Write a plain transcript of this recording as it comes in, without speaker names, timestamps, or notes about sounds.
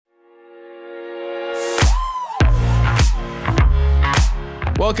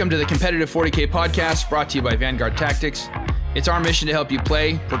Welcome to the Competitive 40K podcast, brought to you by Vanguard Tactics. It's our mission to help you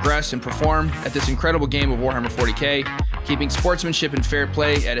play, progress, and perform at this incredible game of Warhammer 40K, keeping sportsmanship and fair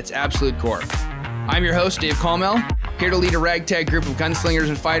play at its absolute core. I'm your host, Dave Colmel, here to lead a ragtag group of gunslingers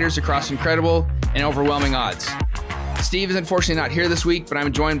and fighters across incredible and overwhelming odds. Steve is unfortunately not here this week, but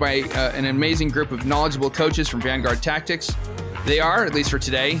I'm joined by an amazing group of knowledgeable coaches from Vanguard Tactics. They are, at least for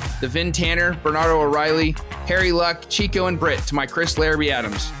today, the Vin Tanner, Bernardo O'Reilly, Harry Luck, Chico, and Britt to my Chris Larrabee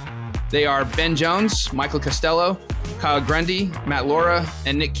Adams. They are Ben Jones, Michael Costello, Kyle Grundy, Matt Lorah,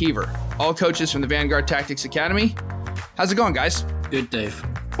 and Nick Keever, all coaches from the Vanguard Tactics Academy. How's it going, guys? Good, Dave.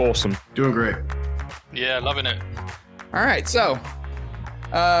 Awesome. Doing great. Yeah, loving it. All right, so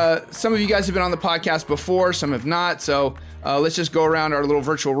some of you guys have been on the podcast before, some have not. So let's just go around our little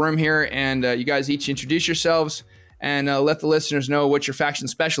virtual room here, and you guys each introduce yourselves and let the listeners know what your faction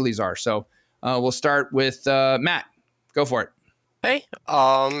specialties are. So we'll start with Matt. Go for it. Hey,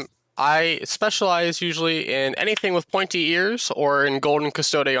 I specialize usually in anything with pointy ears or in golden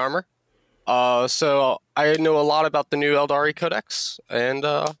custode armor. So I know a lot about the new Aeldari Codex, and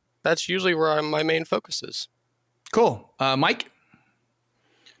that's usually where my main focus is. Cool. Mike?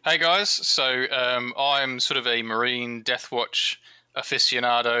 Hey guys, so I'm sort of a Marine Deathwatch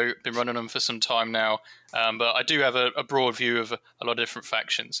aficionado, been running them for some time now, but I do have a broad view of a lot of different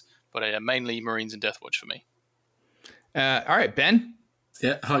factions, but mainly Marines and Deathwatch for me. All right, Ben?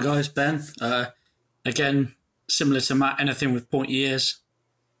 Yeah, hi guys, Ben. Again, similar to Matt, anything with pointy ears,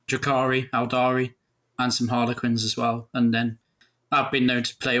 Drukhari, Aeldari, and some Harlequins as well. And then I've been known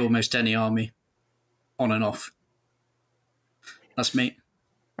to play almost any army, on and off. That's me.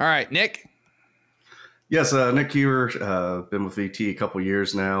 All right, Nick? Yes, Nick Keever, been with VT a couple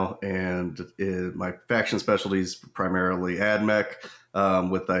years now, and my faction specialties primarily AdMech,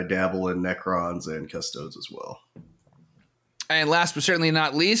 with I dabble in Necrons and Custodes as well. And last but certainly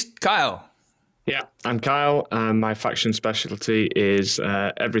not least, Kyle. Yeah, I'm Kyle. My faction specialty is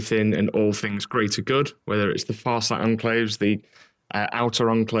everything and all things greater good, whether it's the Farsight Enclaves, the Outer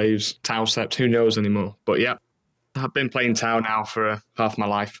Enclaves, Tau Sept, who knows anymore. But yeah, I've been playing Tau now for half my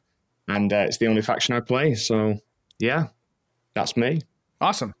life, and it's the only faction I play. So yeah, that's me.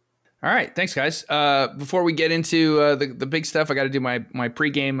 Awesome. All right, thanks, guys. Before we get into the big stuff, I got to do my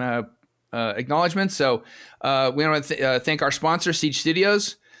pregame acknowledgments. So we want to thank our sponsor, Siege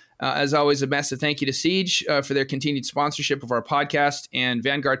Studios. As always, a massive thank you to Siege for their continued sponsorship of our podcast and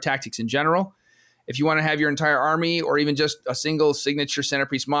Vanguard Tactics in general. If you want to have your entire army or even just a single signature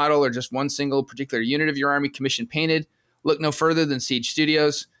centerpiece model or just one single particular unit of your army commission painted, look no further than Siege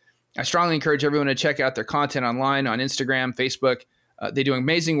Studios. I strongly encourage everyone to check out their content online on Instagram, Facebook. They do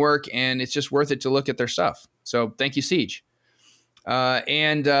amazing work, and it's just worth it to look at their stuff. So thank you, Siege.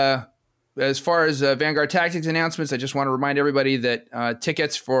 And as far as Vanguard Tactics announcements, I just want to remind everybody that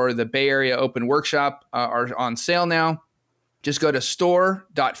tickets for the Bay Area Open Workshop are on sale now. Just go to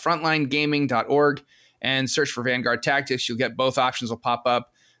store.frontlinegaming.org and search for Vanguard Tactics. You'll get both options will pop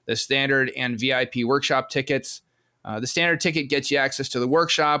up, the standard and VIP workshop tickets. The standard ticket gets you access to the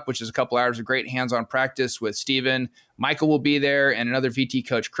workshop, which is a couple hours of great hands-on practice with Steven. Michael will be there and another VT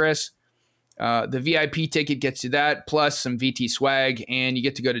coach, Chris. The VIP ticket gets you that, plus some VT swag, and you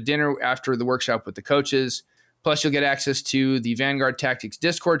get to go to dinner after the workshop with the coaches. Plus, you'll get access to the Vanguard Tactics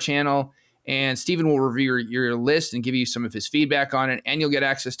Discord channel, and Steven will review your list and give you some of his feedback on it, and you'll get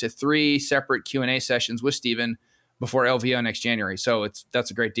access to 3 separate Q&A sessions with Steven before LVO next January. So that's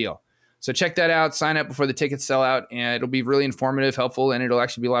a great deal. So check that out. Sign up before the tickets sell out, and it'll be really informative, helpful, and it'll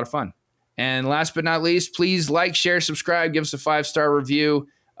actually be a lot of fun. And last but not least, please like, share, subscribe, give us a 5-star review.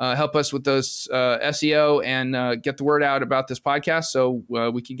 Help us with those SEO and get the word out about this podcast so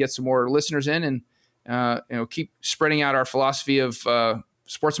we can get some more listeners in and keep spreading out our philosophy of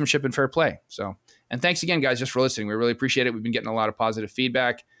sportsmanship and fair play. So, and thanks again, guys, just for listening. We really appreciate it. We've been getting a lot of positive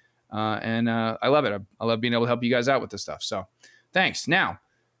feedback, and I love it. I love being able to help you guys out with this stuff. So, thanks. Now,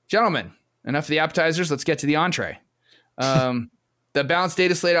 gentlemen, enough of the appetizers. Let's get to the entree. The Balance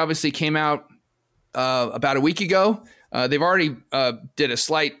Dataslate obviously came out about a week ago. They've already did a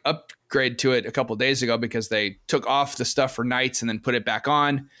slight upgrade to it a couple of days ago because they took off the stuff for nights and then put it back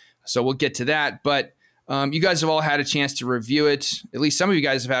on. So we'll get to that. But you guys have all had a chance to review it. At least some of you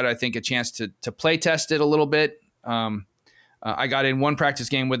guys have had, I think, a chance to play test it a little bit. I got in one practice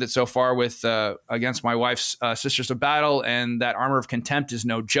game with it so far with against my wife's Sisters of Battle, and that Armor of Contempt is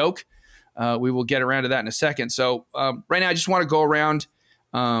no joke. We will get around to that in a second. So right now I just want to go around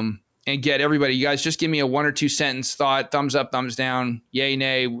and get everybody, you guys just give me a 1 or 2 sentence thought, thumbs up, thumbs down, yay,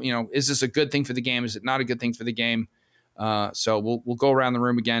 nay. Is this a good thing for the game? Is it not a good thing for the game? So we'll go around the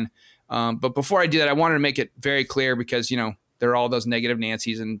room again. But before I do that, I wanted to make it very clear because, there are all those negative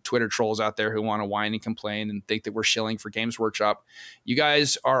Nancy's and Twitter trolls out there who want to whine and complain and think that we're shilling for Games Workshop. You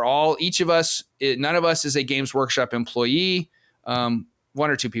guys are all, each of us, none of us is a Games Workshop employee. One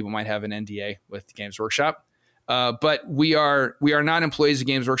or two people might have an NDA with Games Workshop. But we are not employees of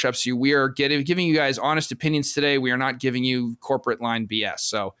Games Workshop, so we are giving you guys honest opinions today. We are not giving you corporate line BS.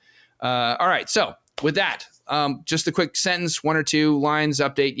 So, all right. So with that, just a quick sentence, one or two lines,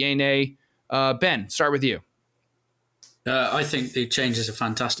 update, yay, nay. Ben, start with you. I think the changes are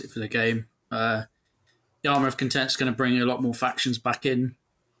fantastic for the game. The Armour of Content is going to bring a lot more factions back in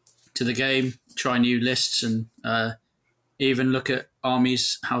to the game, try new lists, and even look at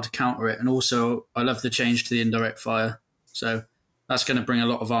armies, how to counter it. And also, I love the change to the indirect fire. So that's going to bring a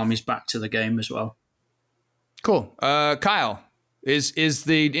lot of armies back to the game as well. Cool. Kyle, is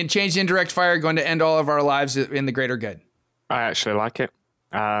the change to indirect fire going to end all of our lives in the greater good? I actually like it.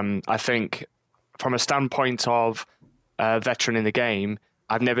 I think from a standpoint of veteran in the game,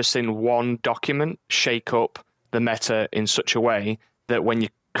 I've never seen one document shake up the meta in such a way that when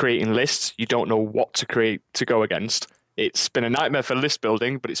you're creating lists, you don't know what to create to go against. It's been a nightmare for list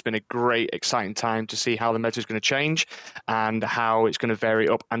building, but it's been a great, exciting time to see how the meta is going to change and how it's going to vary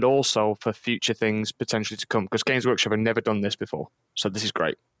up, and also for future things potentially to come, because Games Workshop have never done this before. So this is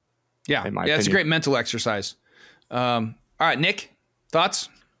great. Yeah, it's a great mental exercise. All right, Nick, thoughts?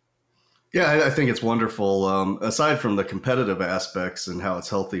 Yeah, I think it's wonderful. Aside from the competitive aspects and how it's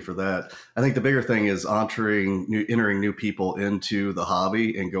healthy for that, I think the bigger thing is entering new people into the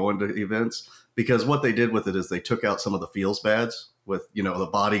hobby and going to events. Because what they did with it is they took out some of the feels bads with, the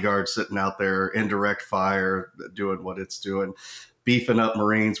bodyguard sitting out there, indirect fire, doing what it's doing, beefing up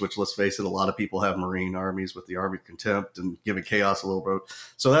Marines, which, let's face it, a lot of people have Marine armies with the Army of Contempt and giving chaos a little bit.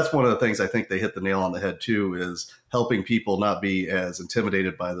 So that's one of the things I think they hit the nail on the head too, is helping people not be as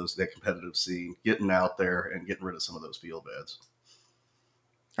intimidated by that competitive scene, getting out there and getting rid of some of those feel bads.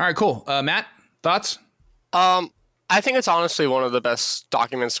 All right, cool. Matt, thoughts? I think it's honestly one of the best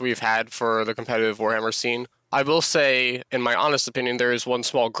documents we've had for the competitive Warhammer scene. I will say, in my honest opinion, there is one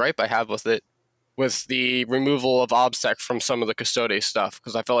small gripe I have with it, with the removal of OBSEC from some of the Custode stuff,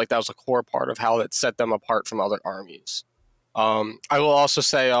 because I felt like that was a core part of how it set them apart from other armies. I will also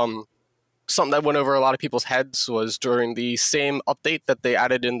say something that went over a lot of people's heads was during the same update that they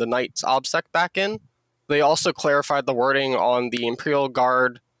added in the Knights OBSEC back in, they also clarified the wording on the Imperial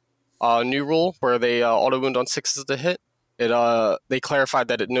Guard new rule where they auto wound on 6s to hit. They clarified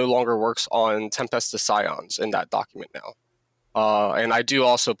that it no longer works on Tempestus Scions in that document now. And I do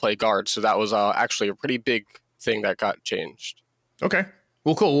also play Guard, so that was actually a pretty big thing that got changed. Okay.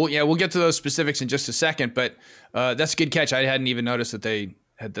 Well, cool. We'll get to those specifics in just a second, but that's a good catch. I hadn't even noticed that they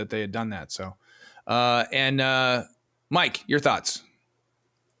had done that. So, Mike, your thoughts?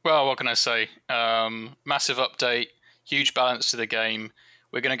 Well, what can I say? Massive update, huge balance to the game.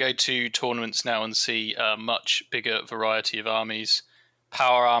 We're going to go to tournaments now and see a much bigger variety of armies.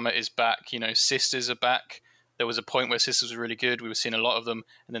 Power Armor is back. Sisters are back. There was a point where Sisters were really good. We were seeing a lot of them,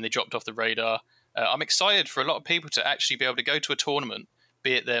 and then they dropped off the radar. I'm excited for a lot of people to actually be able to go to a tournament,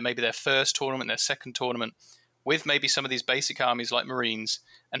 be it maybe their first tournament, their second tournament, with maybe some of these basic armies like Marines,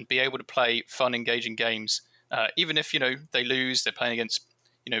 and be able to play fun, engaging games. Even if, they lose, they're playing against,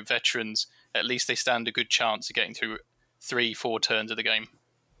 veterans, at least they stand a good chance of getting through 3-4 turns of the game.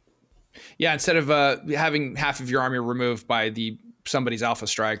 Yeah, instead of having half of your army removed by somebody's alpha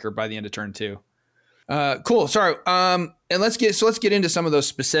strike or by the end of turn 2. Cool. Sorry. And let's get into some of those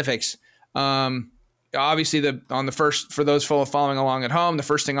specifics. Obviously, for those following along at home, the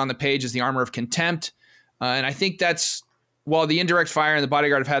first thing on the page is the Armor of Contempt, and I think that's, while the indirect fire and the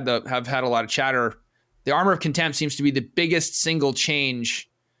bodyguard have had a lot of chatter, the Armor of Contempt seems to be the biggest single change.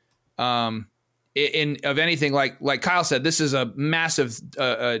 Of anything, like Kyle said, this is a massive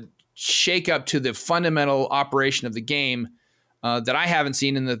shake up to the fundamental operation of the game that I haven't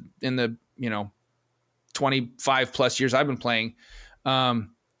seen in the 25 plus years I've been playing.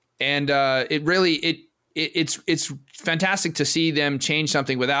 It's fantastic to see them change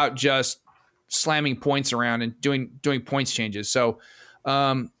something without just slamming points around and doing points changes. So,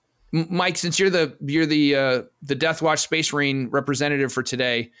 Mike, since you're the Deathwatch Space Marine representative for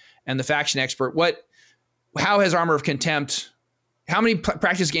today and the faction expert, how has Armor of Contempt, how many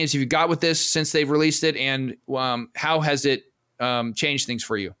practice games have you got with this since they've released it, and how has it changed things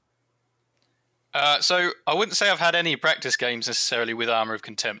for you? So I wouldn't say I've had any practice games necessarily with Armor of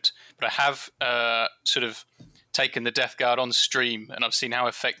Contempt, but I have sort of taken the Death Guard on stream, and I've seen how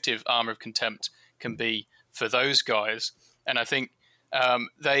effective Armor of Contempt can be for those guys. And I think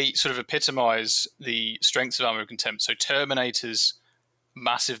they sort of epitomize the strengths of Armor of Contempt. So Terminators,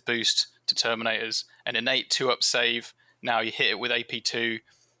 massive boost to Terminators, an innate 2-up save, Now you hit it with AP2,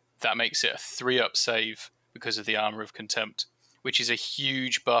 that makes it a 3-up save because of the Armor of Contempt, which is a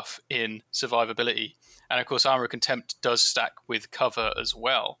huge buff in survivability. And of course, Armor of Contempt does stack with cover as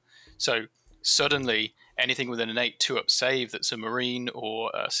well. So suddenly, anything with an innate 2-up save that's a Marine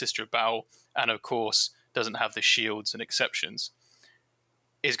or a Sister of Battle, and of course doesn't have the shields and exceptions,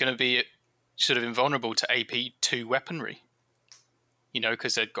 is going to be sort of invulnerable to AP2 weaponry.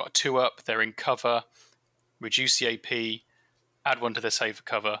 Because they've got a 2-up, they're in cover, reduce the AP, add 1 to their save for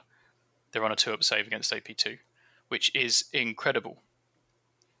cover, they're on a 2-up save against AP2, which is incredible.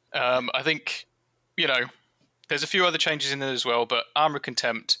 I think, there's a few other changes in there as well, but Armor of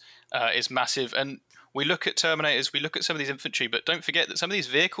Contempt is massive. And we look at Terminators, we look at some of these infantry, but don't forget that some of these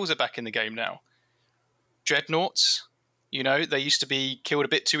vehicles are back in the game now. Dreadnoughts, they used to be killed a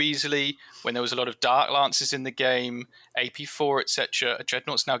bit too easily when there was a lot of Dark Lances in the game, AP4, etc. A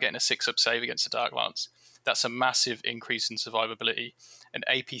Dreadnought's now getting a 6-up save against a Dark Lance. That's a massive increase in survivability. And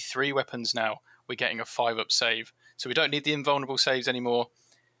AP3 weapons now, we're getting a 5-up save. So we don't need the invulnerable saves anymore.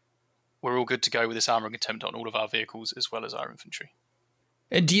 We're all good to go with this Armor of Contempt on all of our vehicles as well as our infantry.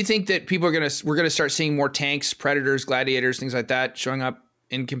 And do you think that we're going to start seeing more tanks, Predators, Gladiators, things like that showing up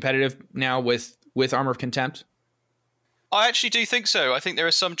in competitive now with Armor of Contempt? I actually do think so. I think there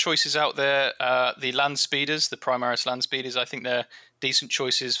are some choices out there. The Land Speeders, the Primaris Land Speeders, I think they're decent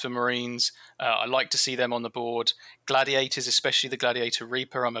choices for Marines. I like to see them on the board. Gladiators, especially the Gladiator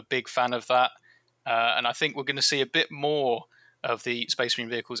Reaper, I'm a big fan of that. And I think we're going to see a bit more of the Space Marine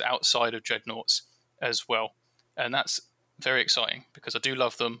vehicles outside of Dreadnoughts as well. And that's very exciting because I do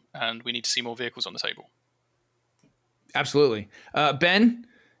love them and we need to see more vehicles on the table. Absolutely. Ben,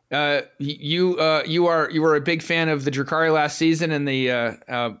 you were a big fan of the Drukhari last season, and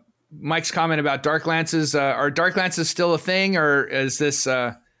the Mike's comment about Dark Lances. Are Dark Lances still a thing, or is this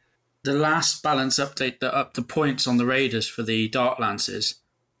the last balance update that upped the points on the Raiders for the Dark Lances?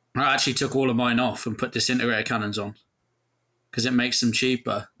 I actually took all of mine off and put disintegrator cannons on because it makes them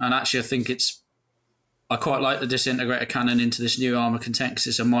cheaper. And actually, I quite like the disintegrator cannon into this new Armor Contempt because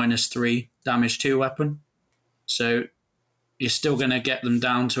it's a -3 damage 2 weapon. So you're still going to get them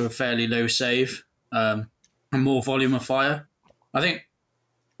down to a fairly low save and more volume of fire. I think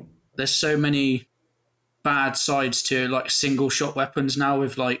there's so many bad sides to like single shot weapons now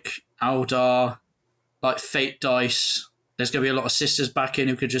with like Eldar, like Fate Dice. There's going to be a lot of sisters back in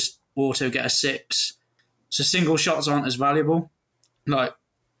who could just auto get a 6. So single shots aren't as valuable. Like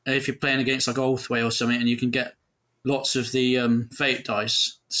if you're playing against like Oathway or something and you can get lots of the Fate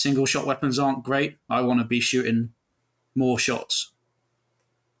Dice, single shot weapons aren't great. I want to be shooting more shots.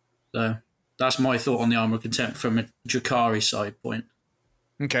 So that's my thought on the Armor of Contempt from a Drukhari side point.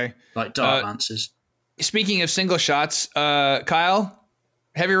 Okay. Like Dark Lances. Speaking of single shots, Kyle,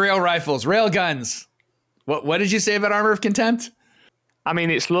 heavy rail rifles, rail guns. What did you say about Armor of Contempt? I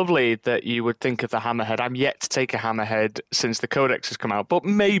mean, it's lovely that you would think of the Hammerhead. I'm yet to take a Hammerhead since the Codex has come out, but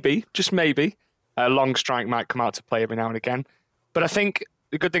maybe, just maybe, a Long Strike might come out to play every now and again. But I think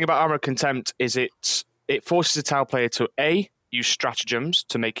the good thing about Armor of Contempt is it forces a Tau player to A, use stratagems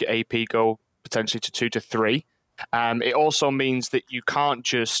to make your AP go potentially to 2 to 3. It also means that you can't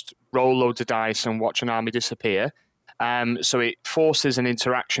just roll loads of dice and watch an army disappear. So it forces an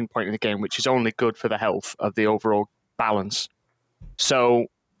interaction point in the game, which is only good for the health of the overall balance. So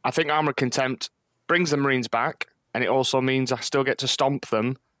I think Armor of Contempt brings the Marines back, and it also means I still get to stomp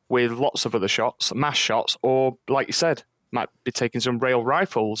them with lots of other shots, mass shots, or, like you said, might be taking some rail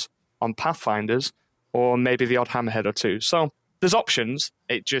rifles on Pathfinders, or maybe the odd Hammerhead or two. So there's options.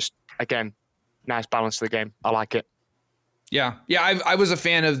 It just, again, nice balance to the game. I like it. Yeah. I was a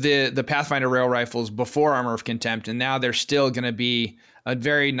fan of the Pathfinder rail rifles before Armor of Contempt, and now they're still going to be a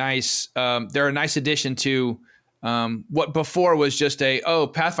very nice. They're a nice addition to what before was just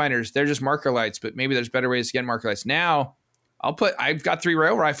Pathfinders. They're just marker lights, but maybe there's better ways to get marker lights. Now I've got 3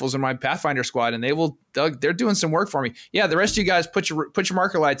 rail rifles in my Pathfinder squad, and they're doing some work for me. Yeah, the rest of you guys put your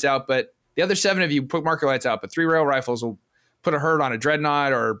marker lights out, but the other 7 of you put marker lights out. But 3 rail rifles will put a hurt on a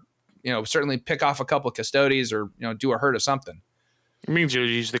dreadnought, or certainly pick off a couple of custodies, or do a hurt of something. It means you'll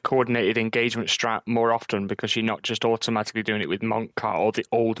use the coordinated engagement strat more often because you're not just automatically doing it with Monk Car, or the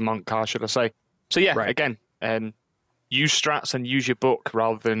old Monk Car, should I say. So yeah, right. Again, use strats and use your book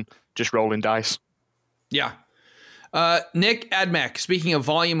rather than just rolling dice. Yeah. Nick, AdMech, speaking of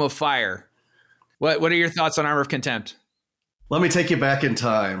volume of fire, what are your thoughts on Armor of Contempt? Let me take you back in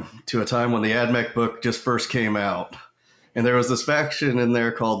time to a time when the AdMech book just first came out. And there was this faction in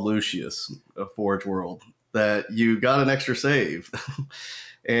there called Lucius, a Forge World, that you got an extra save.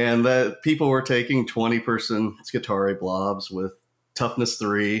 And that people were taking 20-person Skitarii blobs with toughness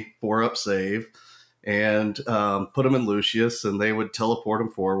 3, 4-up save. and put them in Lucius, and they would teleport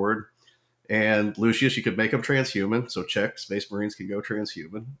them forward. And Lucius, you could make them transhuman. So check, Space Marines can go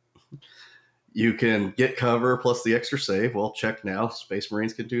transhuman. You can get cover plus the extra save. Well, check now, Space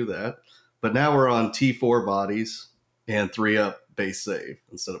Marines can do that. But now we're on T4 bodies and 3-up base save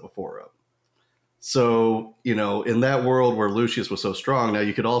instead of a 4-up. So, in that world where Lucius was so strong, now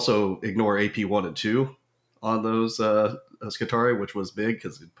you could also ignore AP 1 and 2 on those Skitarii, which was big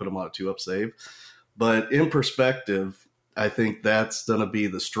because it put them on a 2-up save. But in perspective, I think that's going to be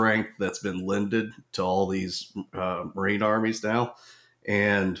the strength that's been lended to all these Marine armies now.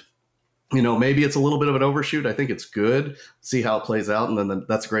 And, maybe it's a little bit of an overshoot. I think it's good. See how it plays out. And then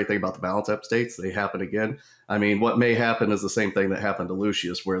that's a great thing about the balance updates. They happen again. I mean, what may happen is the same thing that happened to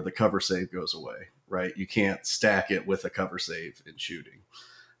Lucius, where the cover save goes away, right? You can't stack it with a cover save in shooting.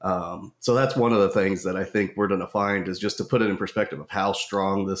 So that's one of the things that I think we're going to find, is just to put it in perspective of how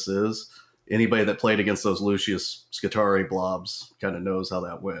strong this is. Anybody that played against those Lucius Skitarii blobs kind of knows how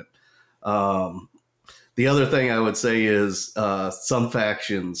that went. The other thing I would say is some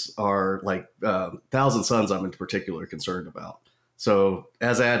factions are like Thousand Suns I'm in particular concerned about. So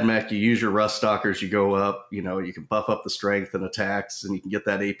as AdMech, you use your Rust Stalkers, you go up, you can buff up the strength and attacks, and you can get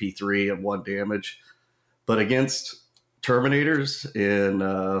that AP3 and 1 damage. But against Terminators in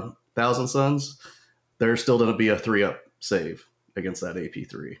Thousand Suns, there's still going to be a 3-up save against that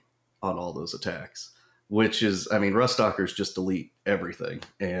AP3 on all those attacks, which is, Rust Stalkers just delete everything.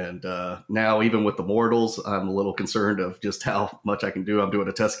 And now even with the Mortals, I'm a little concerned of just how much I can do. I'm doing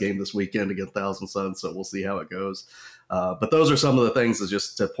a test game this weekend against Thousand Suns, so we'll see how it goes. But those are some of the things, is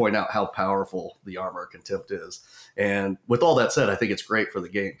just to point out how powerful the Armor of Contempt is. And with all that said, I think it's great for the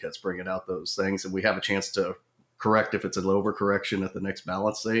game because it's bringing out those things, and we have a chance to correct if it's an overcorrection at the next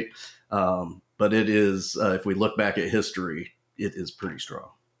balance state. But it is, if we look back at history, it is pretty strong.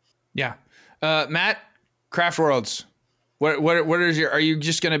 Yeah. Matt, Craftworlds, what is are you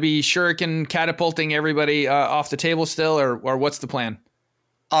just going to be shuriken catapulting everybody off the table still, or what's the plan?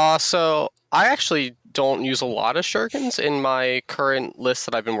 So I actually don't use a lot of shurikens in my current list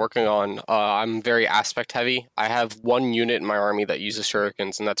that I've been working on. I'm very aspect heavy. I have one unit in my army that uses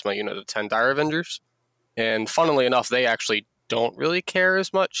shurikens, and that's my unit of 10 Dire Avengers. And funnily enough, they actually don't really care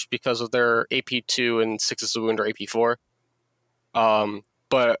as much because of their AP2 and 6 is the wound or AP4.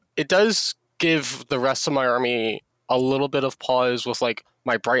 But it does give the rest of my army a little bit of pause with like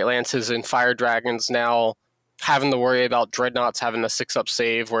my Bright Lances and Fire Dragons now having to worry about Dreadnoughts having a 6-up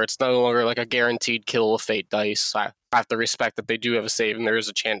save, where it's no longer like a guaranteed kill of fate dice. I have to respect that they do have a save and there is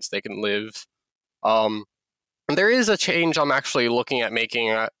a chance they can live. And there is a change I'm actually looking at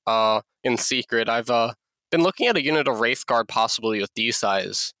making in secret. I've been looking at a unit of Wraithguard possibly with D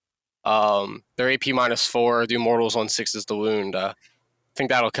size. Their AP -4, the Immortals on 6 is the wound. I think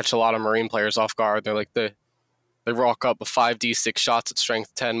that'll catch a lot of Marine players off guard. They're like they rock up with 5d6 shots at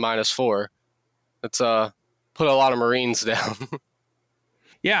strength 10 -4. It's put a lot of Marines down.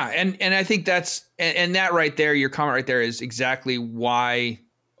 Yeah, and I think that's and that right there, your comment right there is exactly why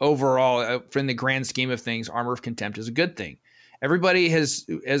overall, in the grand scheme of things, Armor of Contempt is a good thing. Everybody has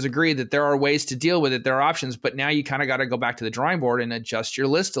agreed that there are ways to deal with it. There are options, but now you kind of got to go back to the drawing board and adjust your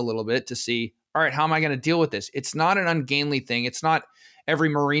list a little bit to see, all right, how am I going to deal with this? It's not an ungainly thing. It's not every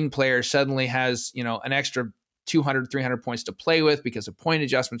Marine player suddenly has, an extra 200, 300 points to play with because of point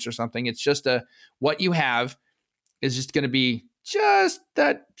adjustments or something. It's just what you have is just going to be just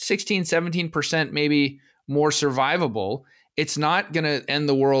that 16, 17% maybe more survivable. It's not going to end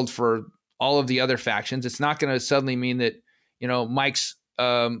the world for all of the other factions. It's not going to suddenly mean that, Mike's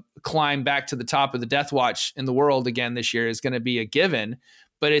climb back to the top of the Deathwatch in the world again this year is going to be a given,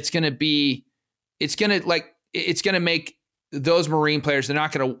 but it's going to make those Marine players, they're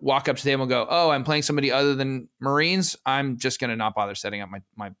not going to walk up to the table and go, oh, I'm playing somebody other than Marines. I'm just going to not bother setting up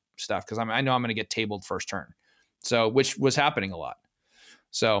my stuff because I know I'm going to get tabled first turn. So, which was happening a lot.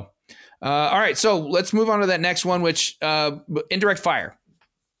 So, all right. So let's move on to that next one, which indirect fire.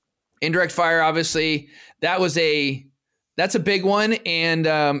 Indirect fire, obviously, that's a big one, and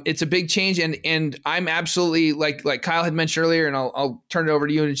it's a big change. And I'm absolutely like Kyle had mentioned earlier, and I'll turn it over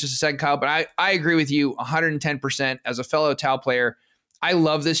to you in just a second, Kyle. But I agree with you 110% as a fellow Tau player. I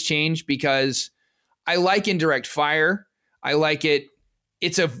love this change because I like indirect fire. I like it.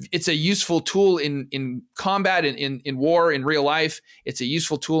 It's a useful tool in combat, in war, in real life. It's a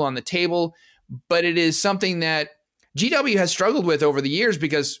useful tool on the table, but it is something that GW has struggled with over the years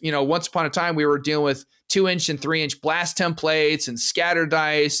because, once upon a time we were dealing with 2-inch and 3-inch blast templates and scatter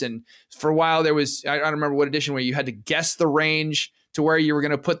dice. And for a while there was, I don't remember what edition, where you had to guess the range to where you were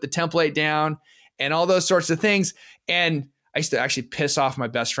going to put the template down and all those sorts of things. And I used to actually piss off my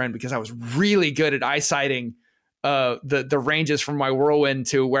best friend because I was really good at eyesighting the ranges from my whirlwind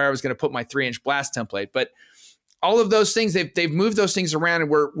to where I was going to put my 3-inch blast template. But all of those things, they've moved those things around, and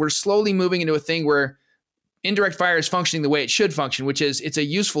we're slowly moving into a thing where indirect fire is functioning the way it should function, which is it's a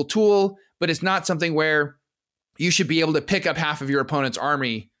useful tool, but it's not something where you should be able to pick up half of your opponent's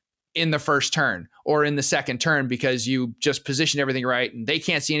army in the first turn or in the second turn because you just positioned everything right and they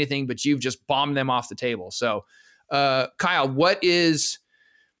can't see anything, but you've just bombed them off the table. So, Kyle, what is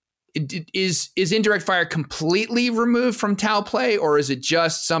indirect fire completely removed from Tau play, or is it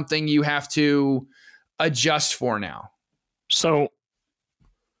just something you have to adjust for now? So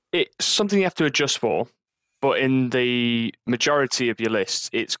it's something you have to adjust for, but in the majority of your lists,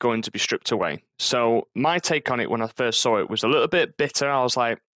 it's going to be stripped away. So my take on it when I first saw it was a little bit bitter. I was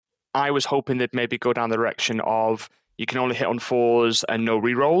like, I was hoping they'd maybe go down the direction of you can only hit on 4s and no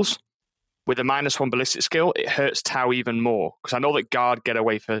rerolls. With a -1 ballistic skill, it hurts Tau even more. Because I know that Guard get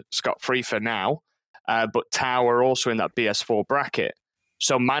away scot-free for now, but Tau are also in that BS4 bracket.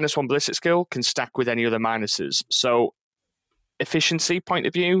 So -1 ballistic skill can stack with any other minuses. So efficiency point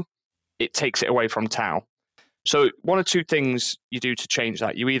of view, it takes it away from Tau. So one or two things you do to change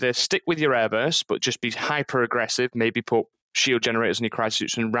that. You either stick with your airburst, but just be hyper aggressive, maybe put shield generators in your crisis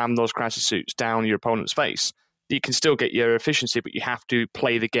suits and ram those crisis suits down your opponent's face. You can still get your efficiency, but you have to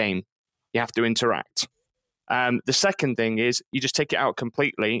play the game. You have to interact. The second thing is you just take it out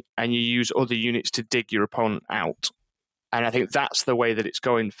completely and you use other units to dig your opponent out. And I think that's the way that it's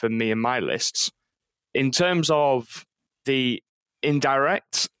going for me and my lists. In terms of the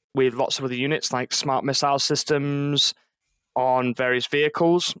indirect, with lots of other units like smart missile systems on various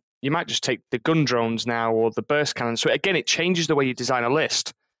vehicles, you might just take the gun drones now or the burst cannons. So again, it changes the way you design a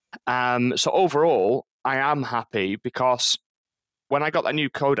list. So overall, I am happy because when I got that new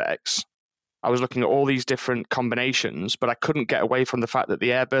codex, I was looking at all these different combinations, but I couldn't get away from the fact that the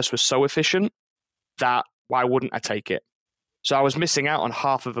airburst was so efficient that why wouldn't I take it? So I was missing out on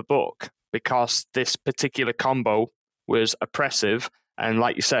half of a book because this particular combo was oppressive. And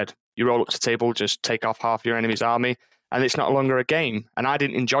like you said, you roll up to the table, just take off half your enemy's army, and it's no longer a game. And I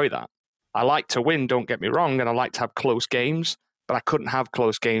didn't enjoy that. I like to win, don't get me wrong, and I like to have close games, but I couldn't have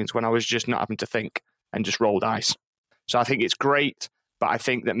close games when I was just not having to think and just roll dice. So I think it's great, but I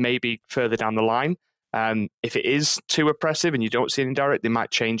think that maybe further down the line, if it is too oppressive and you don't see an indirect, they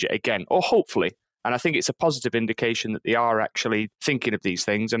might change it again, or hopefully. And I think it's a positive indication that they are actually thinking of these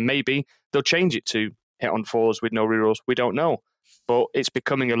things, and maybe they'll change it to hit on 4s with no rerolls. We don't know. But it's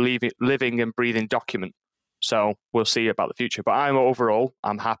becoming a living and breathing document. So we'll see about the future. But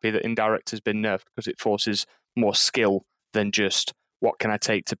I'm happy that indirect has been nerfed because it forces more skill than just what can I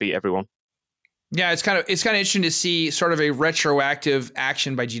take to beat everyone. Yeah, it's kind of interesting to see sort of a retroactive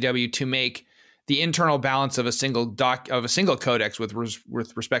action by GW to make the internal balance of a single codex with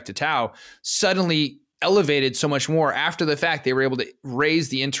respect to Tau suddenly elevated so much more after the fact. They were able to raise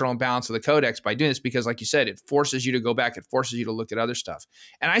the internal balance of the codex by doing this because, like you said, it forces you to go back. It forces you to look at other stuff.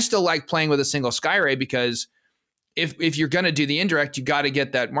 And I still like playing with a single Skyray because if you're going to do the indirect, you got to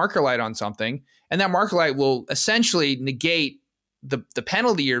get that marker light on something. And that marker light will essentially negate the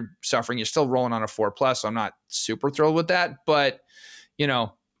penalty you're suffering. You're still rolling on a 4+, so I'm not super thrilled with that. But,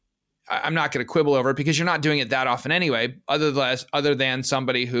 I'm not going to quibble over it because you're not doing it that often anyway, other than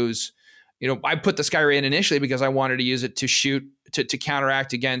somebody who's, I put the Skyray in initially because I wanted to use it to shoot, to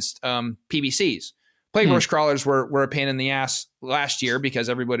counteract against PBCs. Plague Rush Crawlers were a pain in the ass last year because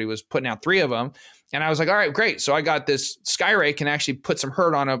everybody was putting out 3 of them. And I was like, all right, great. So I got this Skyray can actually put some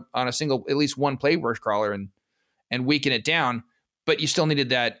hurt on a single, at least one Plague Rush Crawler and weaken it down. But you still needed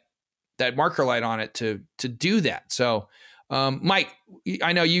that marker light on it to do that. So, Mike,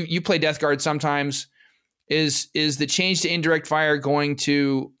 I know you play Death Guard sometimes. Is the change to indirect fire going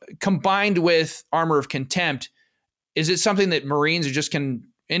to, combined with Armor of Contempt, is it something that Marines are just can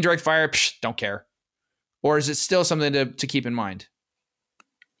indirect fire, don't care? Or is it still something to keep in mind?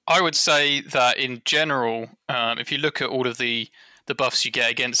 I would say that in general, if you look at all of the buffs you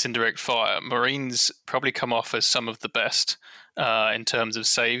get against indirect fire, Marines probably come off as some of the best in terms of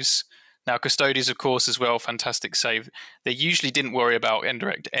saves. Now, Custodians, of course, as well, fantastic save. They usually didn't worry about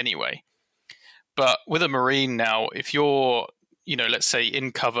indirect anyway. But with a Marine now, if you're, let's say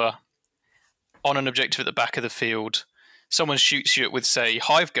in cover on an objective at the back of the field, someone shoots you with, say,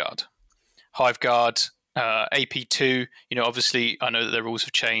 Hive Guard, AP2, obviously I know that their rules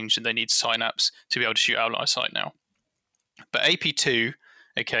have changed and they need synapse to be able to shoot out of line of sight now. But AP2,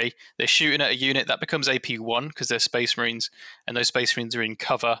 okay, they're shooting at a unit that becomes AP1 because they're Space Marines, and those Space Marines are in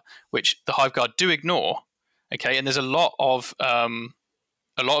cover, which the Hive Guard do ignore. Okay, and there's a lot of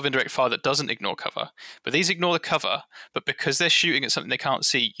a lot of indirect fire that doesn't ignore cover, but these ignore the cover, but because they're shooting at something they can't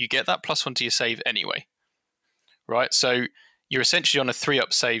see, you get that +1 to your save anyway, right? So you're essentially on a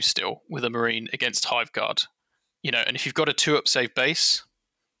 3-up save still with a Marine against Hive Guard, and if you've got a 2-up save base,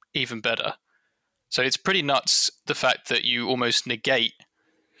 even better. So it's pretty nuts, the fact that you almost negate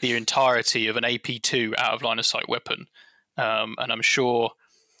the entirety of an AP2 out of line of sight weapon. And I'm sure,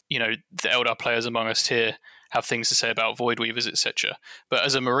 the Eldar players among us here have things to say about Void Weavers, etc. But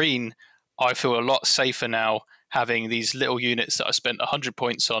as a Marine, I feel a lot safer now having these little units that I spent 100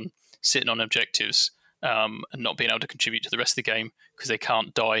 points on sitting on objectives and not being able to contribute to the rest of the game because they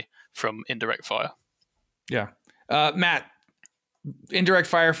can't die from indirect fire. Yeah. Matt, indirect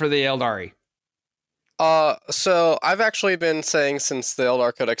fire for the Aeldari. So I've actually been saying since the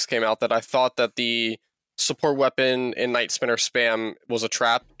Eldar Codex came out that I thought that the support weapon in Night Spinner spam was a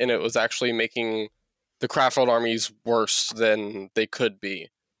trap, and it was actually making the Craftworld armies worse than they could be.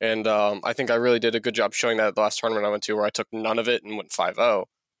 And I think I really did a good job showing that at the last tournament I went to, where I took none of it and went 5-0.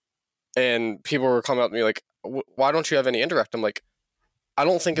 And people were coming up to me like, why don't you have any indirect? I'm like, I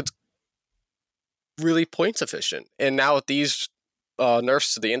don't think it's really points efficient. And now with these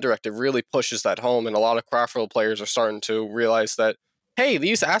nerfs to the indirect, it really pushes that home, and a lot of Craftworld players are starting to realize that, hey,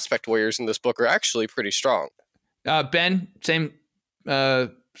 these aspect warriors in this book are actually pretty strong. Ben, same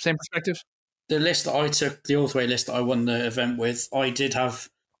perspective? The list that I took, the all-the-way list that I won the event with, I did have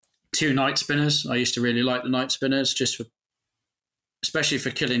 2 Night Spinners. I used to really like the Night Spinners, especially for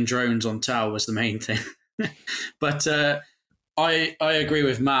killing drones on Tau was the main thing. But I agree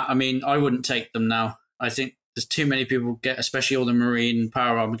with Matt. I mean, I wouldn't take them now. I think there's too many people get, especially all the Marine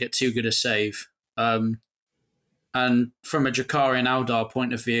power armor, get too good a save. And from a Drukhari and Aeldar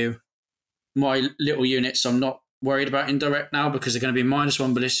point of view, my little units, I'm not worried about indirect now because they're going to be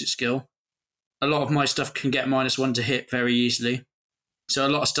 -1 ballistic skill. A lot of my stuff can get -1 to hit very easily. So a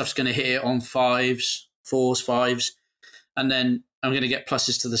lot of stuff's going to hit it on 5s, 4s, 5s. And then I'm going to get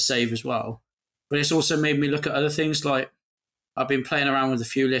pluses to the save as well. But it's also made me look at other things, like I've been playing around with a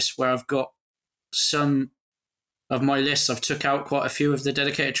few lists where I've got some of my lists, I've took out quite a few of the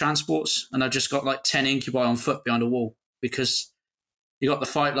dedicated transports, and I've just got like 10 incubi on foot behind a wall because you got the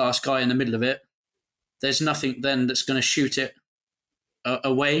fight last guy in the middle of it. There's nothing then that's going to shoot it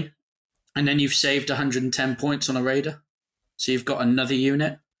away. And then you've saved 110 points on a raider. So you've got another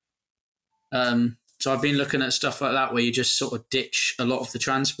unit. So I've been looking at stuff like that where you just sort of ditch a lot of the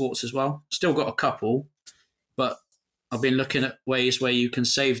transports as well. Still got a couple, but I've been looking at ways where you can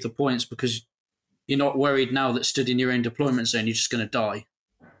save the points because you're not worried now that stood in your own deployment zone, you're just going to die.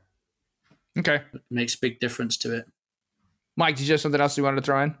 Okay. It makes a big difference to it. Mike, did you have something else you wanted to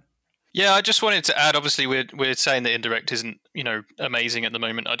throw in? Yeah, I just wanted to add, obviously we're saying that indirect isn't, amazing at the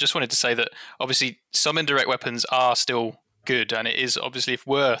moment. I just wanted to say that obviously some indirect weapons are still good, and it is obviously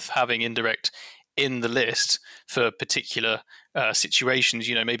worth having indirect in the list for particular situations.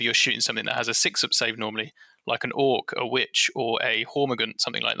 Maybe you're shooting something that has a 6-up save normally, like an Orc, a Witch, or a Hormigant,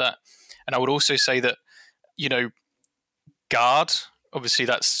 something like that. And I would also say that, Guard, obviously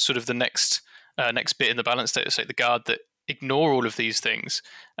that's sort of the next bit in the Balance Dataslate, the Guard that ignore all of these things.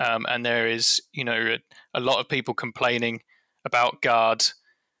 And there is, a lot of people complaining about Guard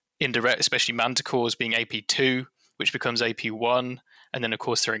indirect, especially Manticores being AP2, which becomes AP1. And then, of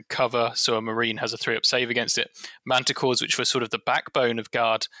course, they're in cover, so a Marine has a 3-up save against it. Manticores, which were sort of the backbone of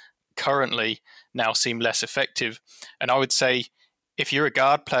Guard, currently now seem less effective. And I would say, if you're a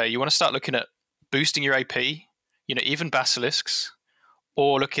Guard player, you want to start looking at boosting your AP, even Basilisks,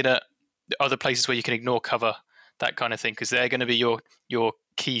 or looking at other places where you can ignore cover, that kind of thing, because they're going to be your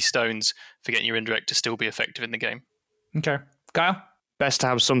keystones for getting your indirect to still be effective in the game. Okay. Kyle? Best to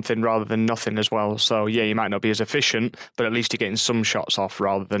have something rather than nothing as well. So, yeah, you might not be as efficient, but at least you're getting some shots off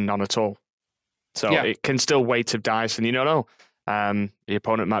rather than none at all. So It can still weight of dice, and you don't know. The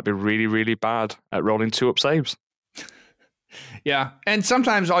opponent might be really, really bad at rolling 2-up saves. Yeah. And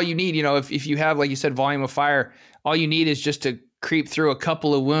sometimes all you need, if you have, like you said, volume of fire, all you need is just to creep through a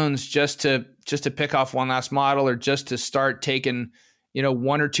couple of wounds just to pick off one last model, or just to start taking,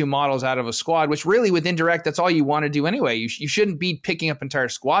 1 or 2 models out of a squad, which really with indirect, that's all you want to do anyway. You shouldn't be picking up entire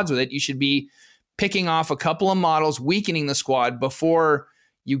squads with it. You should be picking off a couple of models, weakening the squad before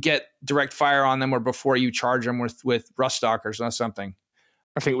you get direct fire on them, or before you charge them with rust stalkers or something.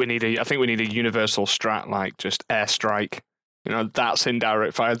 I think we need a universal strat, like just airstrike. That's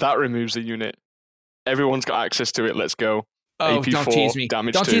indirect fire. That removes the unit. Everyone's got access to it. Let's go. Oh, AP4, don't tease me.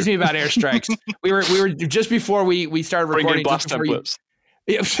 Damage don't 2. Tease me about airstrikes. we were just before we started recording. Bring in blast templates.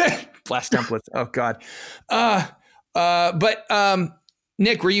 Blast templates. Oh God. But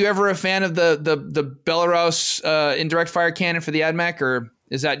Nick, were you ever a fan of the Belarus indirect fire cannon for the AdMech, or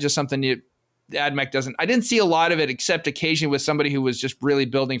is that just something AdMech doesn't? I didn't see a lot of it except occasionally with somebody who was just really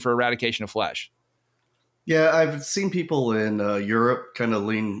building for eradication of flesh. Yeah, I've seen people in Europe kind of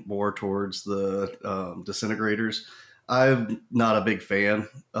lean more towards the disintegrators. I'm not a big fan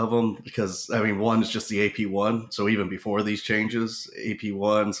of them because, I mean, one is just the AP1. So even before these changes,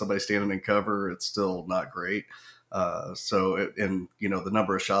 AP1, somebody standing in cover, it's still not great. And the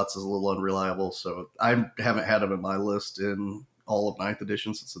number of shots is a little unreliable. So I haven't had them in my list in all of 9th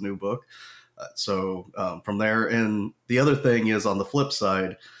edition since the new book. From there, and the other thing is on the flip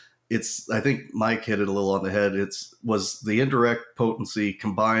side, I think Mike hit it a little on the head. Was the indirect potency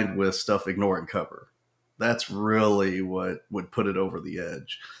combined with stuff ignoring cover. That's really what would put it over the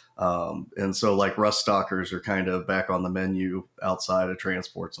edge. And so like Rust Stalkers are kind of back on the menu outside of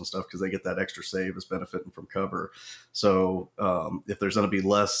transports and stuff because they get that extra save as benefiting from cover. So if there's going to be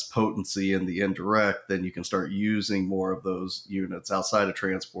less potency in the indirect, then you can start using more of those units outside of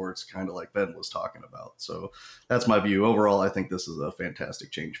transports, kind of like Ben was talking about. So that's my view. Overall, I think this is a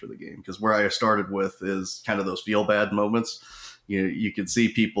fantastic change for the game because where I started with is kind of those feel bad moments. You could see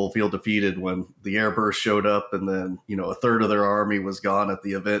people feel defeated when the airburst showed up and then, a third of their army was gone at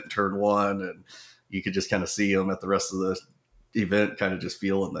the event turn 1. And you could just kind of see them at the rest of the event kind of just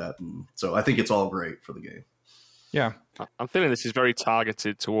feeling that. And so I think it's all great for the game. Yeah. I'm feeling this is very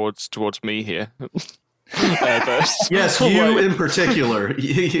targeted towards me here. Yes, you in particular.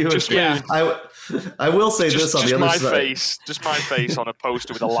 I will say this on the other side. Just my face on a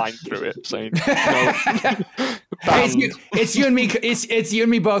poster with a line through it saying, Hey, it's you and me. It's you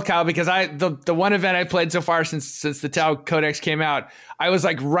and me both, Kyle. Because the one event I played so far since the Tau Codex came out, I was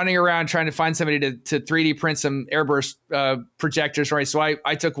like running around trying to find somebody to 3D print some airburst projectors. Right, so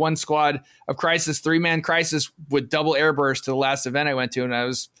I took one squad of Crisis, 3-man Crisis with double airburst to the last event I went to, and I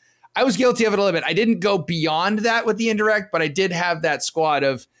was guilty of it a little bit. I didn't go beyond that with the indirect, but I did have that squad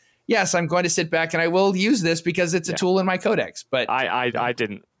of, yes, I'm going to sit back and I will use this because it's a tool in my codex. But I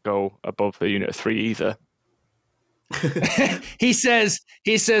didn't go above the unit 3 either. he says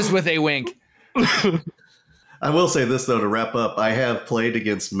with a wink. I will say this, though, to wrap up. I have played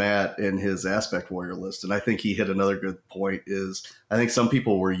against Matt in his Aspect Warrior list, and I think he hit another good point is I think some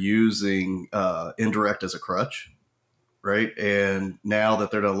people were using indirect as a crutch. Right. And now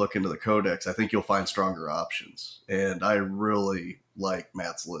that they're going to look into the codex, I think you'll find stronger options. And I really like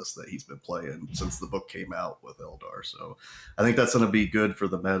Matt's list that he's been playing since the book came out with Eldar. So I think that's going to be good for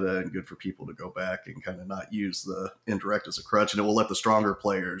the meta and good for people to go back and kind of not use the indirect as a crutch. And it will let the stronger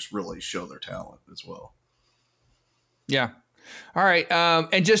players really show their talent as well. Yeah. All right.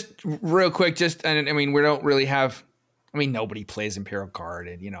 And just real quick, we don't really have, nobody plays Imperial Guard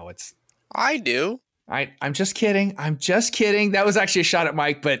and, it's. I do. I'm just kidding. That was actually a shot at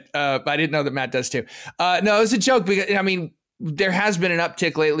Mike, but I didn't know that Matt does too. No, it was a joke because there has been an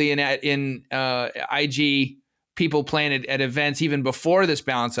uptick lately in IG people playing at events even before this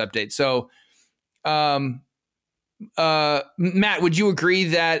balance update. So, Matt, would you agree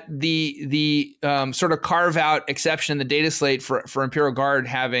that the sort of carve out exception in the data slate for Imperial Guard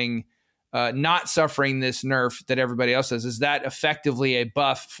having not suffering this nerf that everybody else does, is that effectively a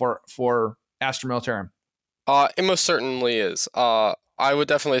buff for Astra Militarum? It most certainly is. I would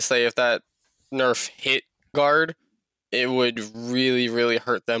definitely say if that nerf hit Guard, it would really, really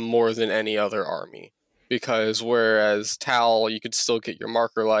hurt them more than any other army. Because whereas Tal, you could still get your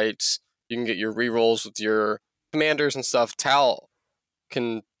marker lights, you can get your rerolls with your commanders and stuff, Tal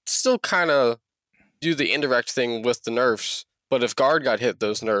can still kind of do the indirect thing with the nerfs. But if Guard got hit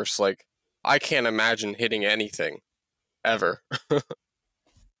those nerfs, I can't imagine hitting anything ever.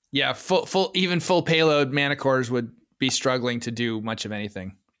 Yeah, full payload Manticores would be struggling to do much of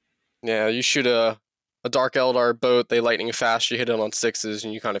anything. Yeah, you shoot a Dark Eldar boat, they lightning fast, you hit them on 6s,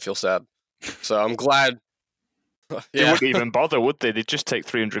 and you kind of feel sad. So I'm glad. They wouldn't even bother, would they? They'd just take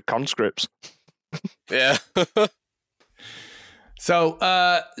 300 conscripts. Yeah. So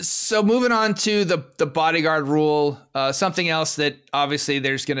moving on to the bodyguard rule, something else that obviously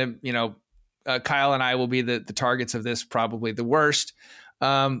there's going to, Kyle and I will be the targets of this, probably the worst.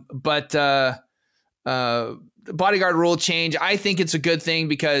 But the bodyguard rule change, I think it's a good thing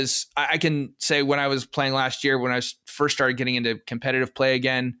because I can say when I was playing last year, when I first started getting into competitive play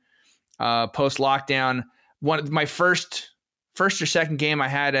again, post lockdown, my first or second game I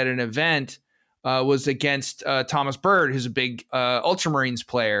had at an event was against Thomas Bird, who's a big Ultramarines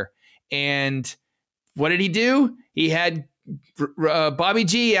player. And what did he do? He had Bobby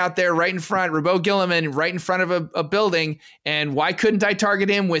G out there right in front, Rabot Gilliman right in front of a building. And why couldn't I target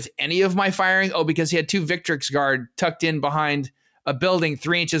him with any of my firing? Oh, because he had 2 Victrix Guard tucked in behind a building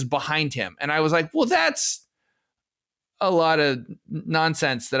 3 inches behind him. And I was like, well, that's a lot of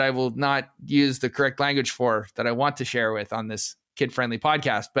nonsense that I will not use the correct language for that I want to share with on this kid-friendly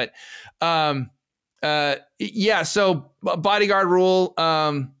podcast. But yeah, so bodyguard rule.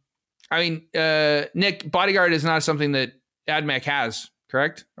 Nick, bodyguard is not something that AdMech has,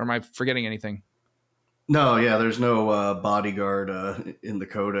 correct? Or am I forgetting anything? No, yeah, there's no bodyguard in the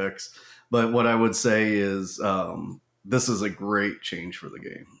codex. But what I would say is this is a great change for the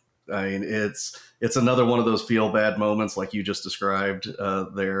game. I mean, it's another one of those feel bad moments like you just described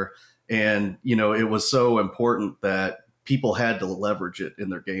there. And, it was so important that people had to leverage it in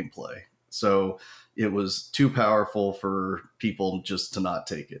their gameplay. So it was too powerful for people just to not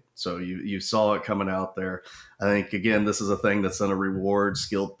take it. So you saw it coming out there. I think, again, this is a thing that's going to reward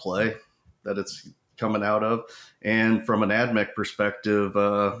skilled play that it's coming out of. And from an AdMech perspective,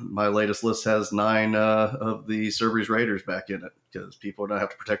 my latest list has 9 of the Cerberus Raiders back in it because people don't have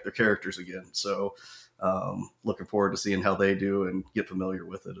to protect their characters again. So looking forward to seeing how they do and get familiar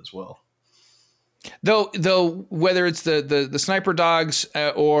with it as well. Though whether it's the sniper dogs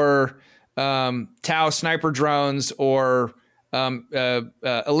or Tau sniper drones or Space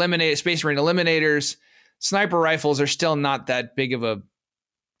Marine eliminators, sniper rifles are still not that big of a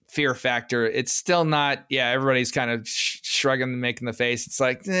fear factor. It's still not, everybody's kind of shrugging and making the face. It's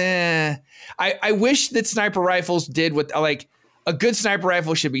like, I wish that sniper rifles did what, like, a good sniper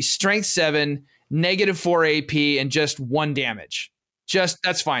rifle should be strength 7, -4 AP, and just 1 damage.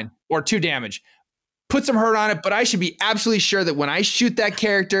 That's fine. Or 2 damage. Put some hurt on it, but I should be absolutely sure that when I shoot that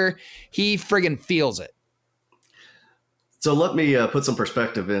character, he friggin' feels it. So let me put some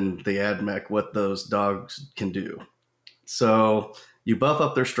perspective in the AdMech, what those dogs can do. So you buff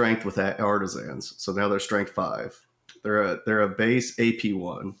up their strength with artisans. So now they're strength 5. They're a base AP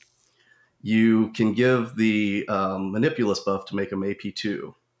 1. You can give the manipulus buff to make them AP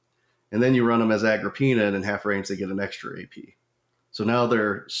 2. And then you run them as Agrippina, and in half range they get an extra AP. So now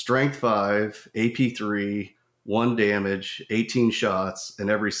they're strength 5, AP 3, 1 damage, 18 shots, and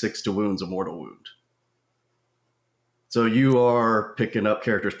every 6 to wounds a mortal wound. So you are picking up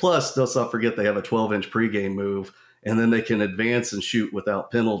characters. Plus, let's not forget they have a 12-inch pregame move, and then they can advance and shoot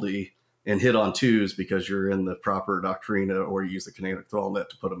without penalty and hit on 2s because you're in the proper Doctrina or you use the kinetic thrall net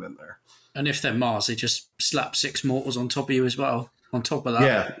to put them in there. And if they're Mars, they just slap 6 mortals on top of you as well, on top of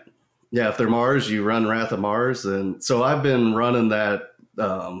that. Yeah, if they're Mars, you run Wrath of Mars. And so I've been running that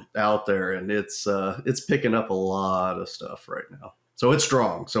out there, and it's picking up a lot of stuff right now. So it's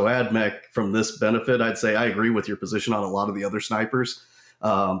strong. So AdMech, from this benefit, I'd say I agree with your position on a lot of the other snipers.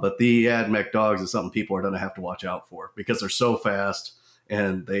 But the AdMech dogs is something people are going to have to watch out for because they're so fast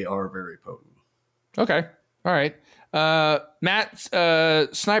and they are very potent. Okay. All right. Matt,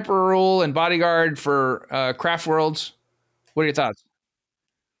 sniper rule and bodyguard for Craftworlds. What are your thoughts?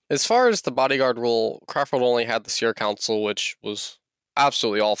 As far as the bodyguard rule, Craftworld only had the Seer Council, which was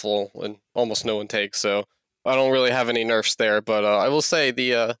absolutely awful and almost no one takes, so I don't really have any nerfs there. But I will say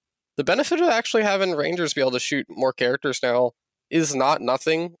the benefit of actually having Rangers be able to shoot more characters now is not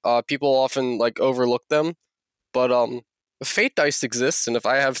nothing. People often overlook them, but Fate Dice exists, and if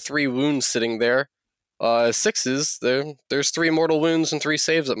I have 3 wounds sitting there, 6s, there's 3 mortal wounds and 3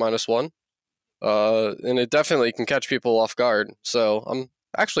 saves at -1, and it definitely can catch people off guard. So I'm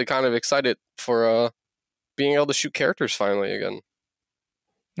actually kind of excited for being able to shoot characters finally again.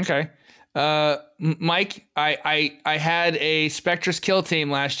 Okay. Mike, I had a Spectrus kill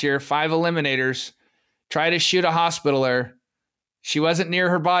team last year, 5 eliminators, try to shoot a hospitaler. She wasn't near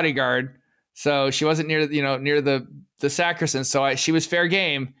her bodyguard, so she wasn't near the sacristan, so she was fair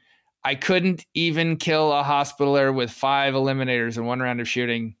game. I couldn't even kill a hospitaler with 5 eliminators in 1 round of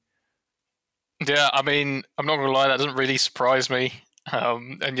shooting. Yeah, I mean, I'm not going to lie, that doesn't really surprise me.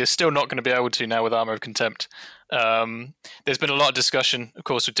 And you're still not going to be able to now with Armor of Contempt. There's been a lot of discussion, of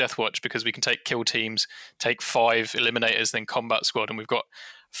course, with Deathwatch because we can take kill teams, take 5 eliminators, then combat squad, and we've got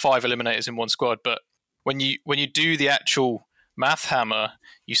 5 eliminators in 1 squad. But when you do the actual math hammer,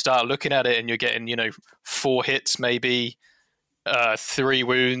 you start looking at it and you're getting 4 hits, maybe 3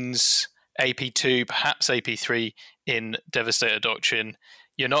 wounds, AP2, perhaps AP3 in Devastator Doctrine.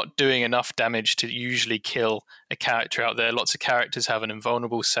 You're not doing enough damage to usually kill a character out there. Lots of characters have an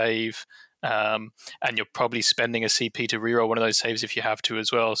invulnerable save, and you're probably spending a CP to reroll one of those saves if you have to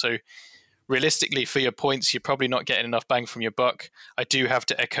as well. So realistically, for your points, you're probably not getting enough bang from your buck. I do have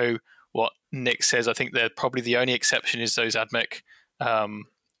to echo what Nick says. I think they're probably the only exception is those AdMech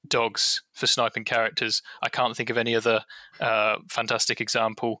dogs for sniping characters. I can't think of any other fantastic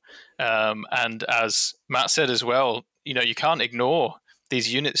example. And as Matt said as well, you can't ignore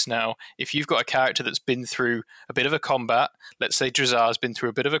these units now, if you've got a character that's been through a bit of a combat, let's say Drazar's been through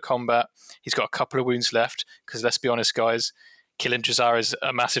a bit of a combat, he's got a couple of wounds left, because let's be honest, guys, killing Drazar is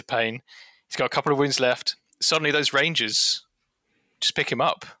a massive pain. He's got a couple of wounds left. Suddenly those rangers just pick him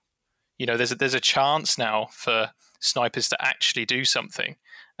up. There's a chance now for snipers to actually do something.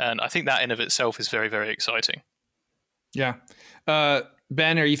 And I think that in of itself is very, very exciting. Yeah.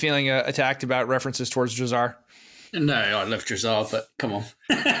 Ben, are you feeling attacked about references towards Drazar? No, I love Drazar, but come on.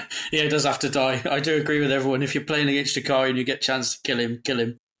 Yeah, he does have to die. I do agree with everyone. If you're playing against Drukhari and you get a chance to kill him, kill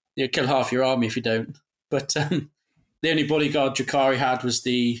him. You kill half your army if you don't. But the only bodyguard Drukhari had was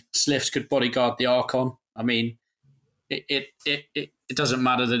the Sliffs could bodyguard the Archon. I mean, it doesn't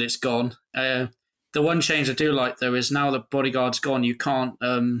matter that it's gone. The one change I do like, though, is now that bodyguard's gone, you can't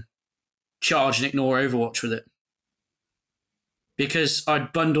charge and ignore Overwatch with it. Because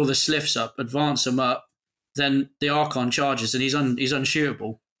I'd bundle the Sliffs up, advance them up, then the Archon charges and he's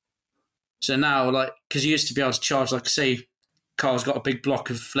unshootable. So now, because you used to be able to charge, say, Carl's got a big block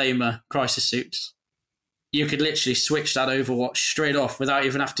of Flamer crisis suits, you could literally switch that Overwatch straight off without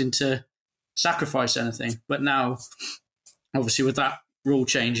even having to sacrifice anything. But now, obviously, with that rule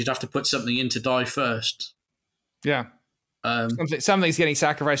change, you'd have to put something in to die first. Yeah. Something's getting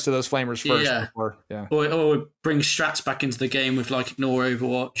sacrificed to those flamers first. Yeah. Or bring strats back into the game with ignore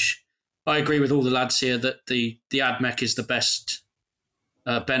Overwatch. I agree with all the lads here that the AdMech is the best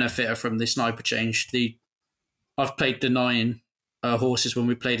benefiter from the sniper change. I've played denying horses when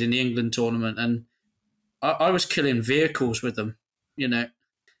we played in the England tournament, and I was killing vehicles with them, and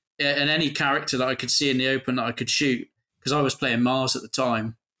any character that I could see in the open that I could shoot, because I was playing Mars at the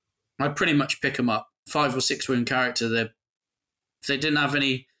time, I'd pretty much pick them up. 5 or 6 wound character, if they didn't have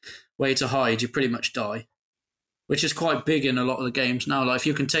any way to hide, you pretty much die, which is quite big in a lot of the games now. If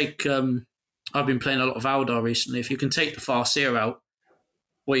you can take, I've been playing a lot of Eldar recently. If you can take the Farseer out,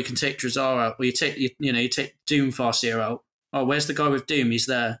 or you can take Drazar out, or you take Doom Farseer out. Oh, where's the guy with Doom? He's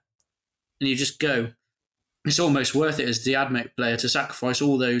there, and you just go. It's almost worth it as the AdMech player to sacrifice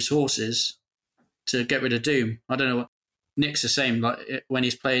all those horses to get rid of Doom. I don't know what Nick's the same. When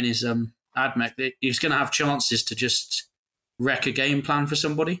he's playing his AdMech, he's going to have chances to just wreck a game plan for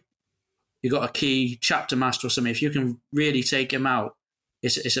somebody. You got a key chapter master or something. If you can really take him out,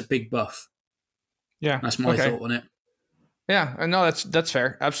 it's a big buff. Yeah, that's my thought on it. Yeah, no, that's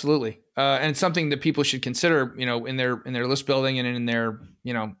fair, absolutely, and it's something that people should consider, in their list building and in their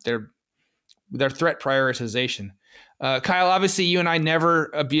their threat prioritization. Kyle, obviously, you and I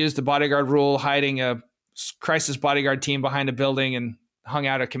never abused the bodyguard rule, hiding a crisis bodyguard team behind a building and hung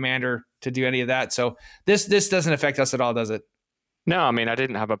out a commander to do any of that. So this doesn't affect us at all, does it? No, I mean, I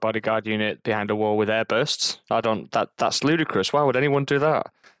didn't have a bodyguard unit behind a wall with air bursts. That's ludicrous. Why would anyone do that?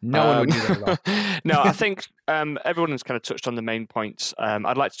 No one would do that at all. No, I think everyone has kind of touched on the main points.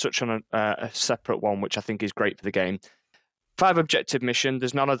 I'd like to touch on a separate one, which I think is great for the game. 5 objective mission.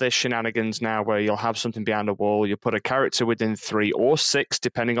 There's none of this shenanigans now where you'll have something behind a wall. You'll put a character within 3 or 6,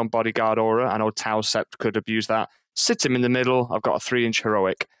 depending on bodyguard aura. I know Tau Sept could abuse that. Sit him in the middle. I've got a 3-inch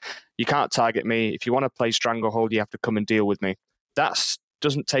heroic. You can't target me. If you want to play Stranglehold, you have to come and deal with me. That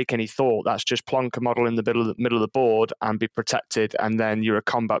doesn't take any thought. That's just plonk a model in the middle of the board and be protected, and then you're a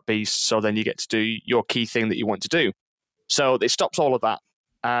combat beast, so then you get to do your key thing that you want to do. So it stops all of that,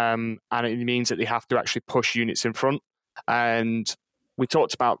 and it means that they have to actually push units in front. And we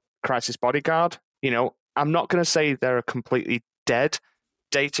talked about Crisis Bodyguard. I'm not going to say they're a completely dead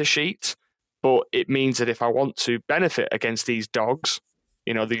data sheet, but it means that if I want to benefit against these dogs,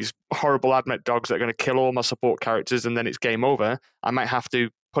 these horrible AdMech dogs that are going to kill all my support characters and then it's game over, I might have to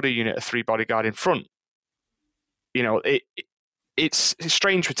put a unit of 3 bodyguard in front. It's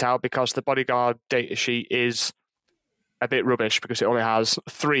strange for Tau because the bodyguard data sheet is a bit rubbish because it only has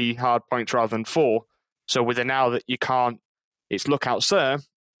 3 hard points rather than 4. So with it now that you can't, it's lookout sir,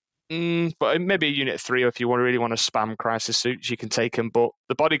 but maybe a unit 3, or if you really want to spam crisis suits, you can take them. But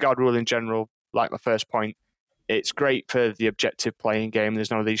the bodyguard rule in general, like my first point, it's great for the objective playing game.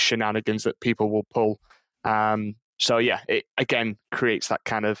 There's none of these shenanigans that people will pull. So yeah, it again creates that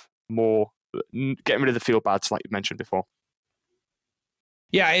kind of more getting rid of the feel bads like you mentioned before.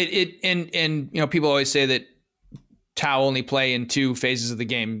 Yeah, and people always say that Tau only play in 2 phases of the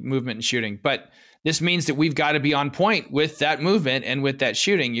game, movement and shooting, but this means that we've got to be on point with that movement and with that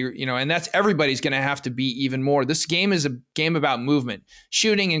shooting. And that's everybody's going to have to be even more. This game is a game about movement.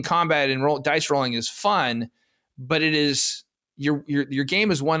 Shooting and combat and dice rolling is fun, but it is your game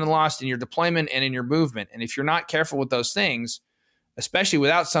is won and lost in your deployment and in your movement. And if you're not careful with those things, especially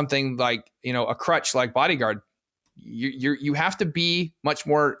without something like a crutch like bodyguard, you have to be much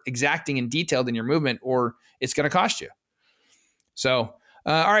more exacting and detailed in your movement, or it's going to cost you. So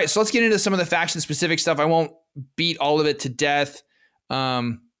All right, so let's get into some of the faction-specific stuff. I won't beat all of it to death.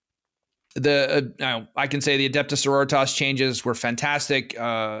 I can say the Adeptus Sororitas changes were fantastic.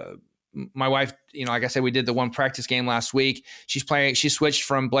 My wife, like I said, we did the one practice game last week. She switched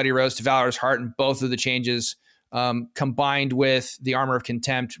from Bloody Rose to Valor's Heart, and both of the changes combined with the Armor of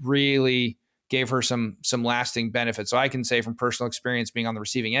Contempt really gave her some lasting benefits. So I can say from personal experience being on the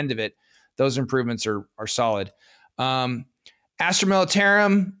receiving end of it, those improvements are solid. Astra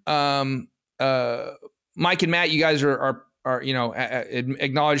Militarum, Mike and Matt, you guys are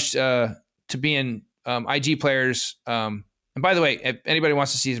acknowledged to being IG players. And by the way, if anybody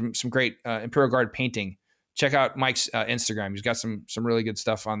wants to see some great Imperial Guard painting, check out Mike's Instagram. He's got some really good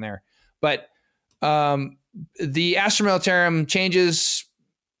stuff on there. But the Astra Militarum changes,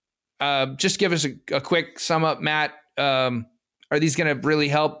 just give us a quick sum up, Matt. Are these going to really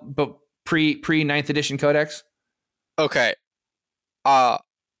help? But pre 9th edition Codex? Okay.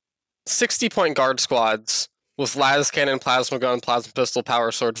 60-point guard squads with las cannon, plasma gun, plasma pistol,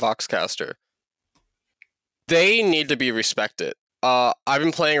 power sword, voxcaster. They need to be respected. I've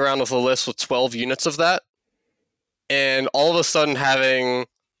been playing around with a list with 12 units of that, and all of a sudden having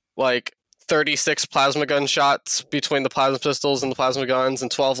like 36 plasma gun shots between the plasma pistols and the plasma guns and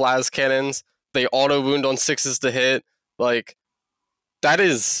 12 las cannons. They auto wound on 6s to hit. Like, that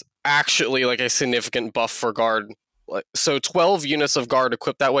is actually like a significant buff for guard. So 12 units of guard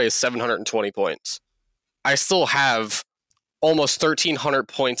equipped that way is 720 points. I still have almost 1,300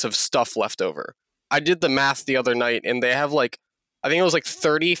 points of stuff left over. I did the math the other night, and they have I think it was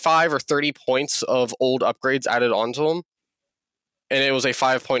 35 or 30 points of old upgrades added onto them, and it was a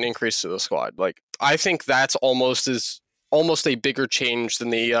 5-point increase to the squad. I think that's almost a bigger change than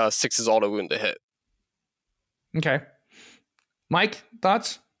the 6's auto wound to hit. Okay. Mike,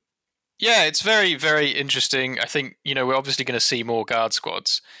 thoughts? Yeah, it's very, very interesting. I think, we're obviously going to see more guard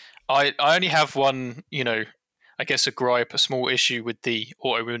squads. I only have one, I guess a gripe, a small issue with the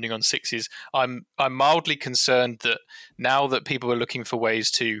auto wounding on 6s. I'm mildly concerned that now that people are looking for ways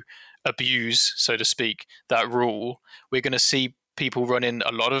to abuse, so to speak, that rule, we're going to see people run in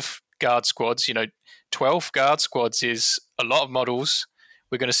a lot of guard squads. 12 guard squads is a lot of models.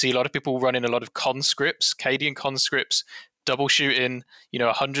 We're going to see a lot of people run in a lot of conscripts, Cadian conscripts, double shooting,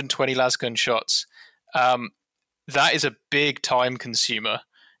 120 lasgun shots. That is a big time consumer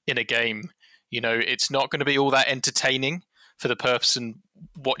in a game. It's not going to be all that entertaining for the person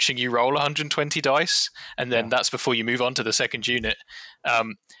watching you roll 120 dice, and then that's before you move on to the second unit.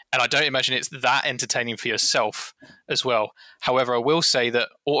 And I don't imagine it's that entertaining for yourself as well. However, I will say that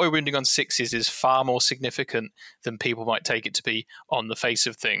auto-wounding on 6s is far more significant than people might take it to be on the face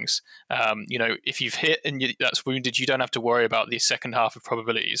of things. If you've hit and that's wounded, you don't have to worry about the second half of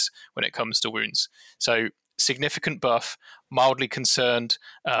probabilities when it comes to wounds. So significant buff, mildly concerned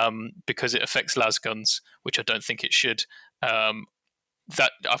because it affects lasguns, which I don't think it should.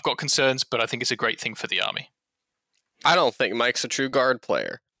 That I've got concerns, but I think it's a great thing for the army. I don't think Mike's a true guard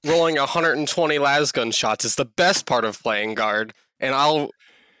player. Rolling 120 lasgun shots is the best part of playing guard, and I'll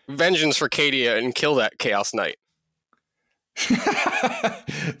vengeance for Cadia and kill that Chaos Knight.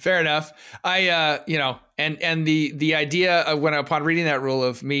 Fair enough. I and the idea of upon reading that rule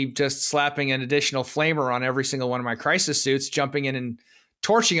of me just slapping an additional flamer on every single one of my crisis suits, jumping in and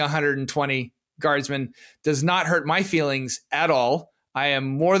torching 120 guardsmen does not hurt my feelings at all. I am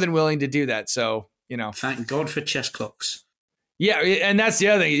more than willing to do that. So, thank God for chess clocks. Yeah, and that's the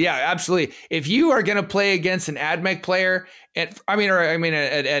other thing. Yeah, absolutely. If you are going to play against an AdMech player, an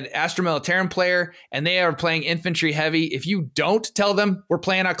Astra Militarum player, and they are playing infantry heavy, if you don't tell them we're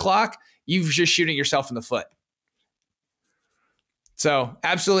playing a clock, you're just shooting yourself in the foot. So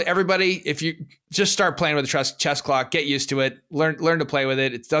absolutely, everybody, if you just start playing with a chess clock, get used to it, learn to play with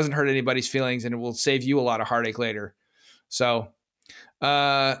it. It doesn't hurt anybody's feelings, and it will save you a lot of heartache later. So,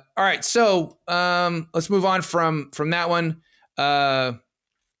 all right. So let's move on from that one.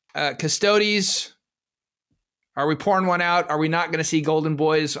 Custodes, are we pouring one out? Are we not going to see Golden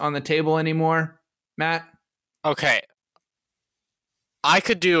Boys on the table anymore, Matt? Okay. I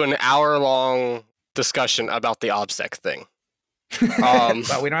could do an hour-long discussion about the OBSEC thing.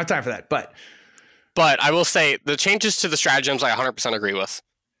 Well, we don't have time for that, but I will say the changes to the stratagems I 100% agree with.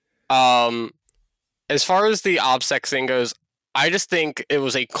 As far as the OBSEC thing goes, I just think it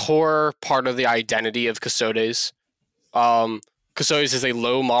was a core part of the identity of Custodes. Custodes is a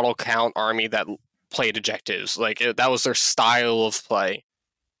low model count army that played objectives. That was their style of play.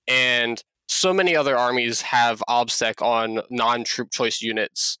 And so many other armies have OBSEC on non-troop choice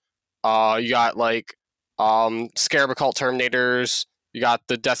units. You got Scarab Occult Terminators, you got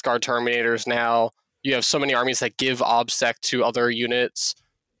the Death Guard Terminators now. you have so many armies that give OBSEC to other units.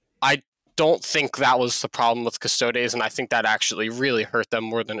 I don't think that was the problem with Custodes, and I think that actually really hurt them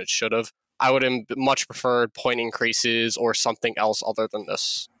more than it should have. I would have much preferred point increases or something else other than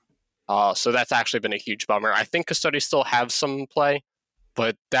this. So that's actually been a huge bummer. I think Custodes still have some play,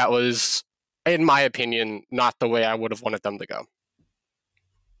 but that was, in my opinion, not the way I would have wanted them to go.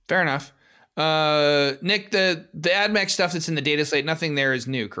 Fair enough. Nick, the AdMech stuff that's in the data slate, nothing there is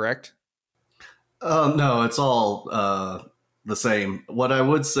new, correct? No, it's all the same. What I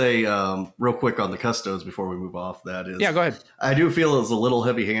would say real quick on the Custodes before we move off that is... Yeah, go ahead. I do feel it's a little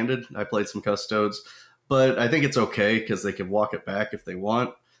heavy-handed. I played some Custodes, but I think it's okay because they can walk it back if they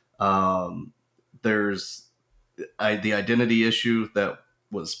want. There's the identity issue that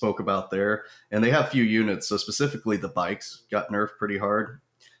was spoke about there, and they have few units, so specifically the bikes got nerfed pretty hard.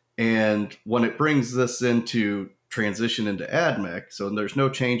 And when it brings this into transition into AdMech, so there's no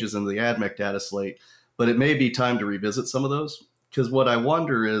changes in the AdMech data slate, but it may be time to revisit some of those. Because what I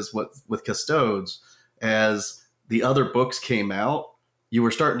wonder is what with Custodes, as the other books came out, you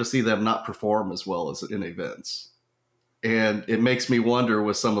were starting to see them not perform as well as in events. And it makes me wonder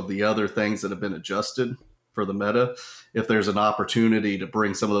with some of the other things that have been adjusted for the meta, if there's an opportunity to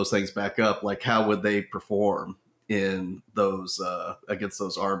bring some of those things back up, like how would they perform in those against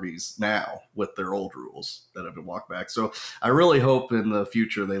those armies now with their old rules that have been walked back. So I really hope in the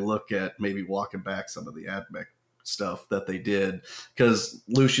future they look at maybe walking back some of the AdMech stuff that they did, because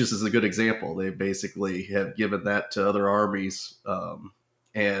Lucius is a good example. They basically have given that to other armies.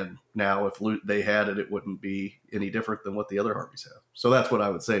 And now if they had it, it wouldn't be any different than what the other armies have. So that's what I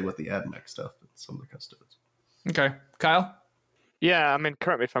would say with the AdMech stuff and some of the Custodes. Okay. Kyle? Yeah, I mean,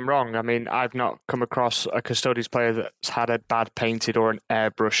 correct me if I'm wrong. I mean, I've not come across a Custodes player that's had a bad painted or an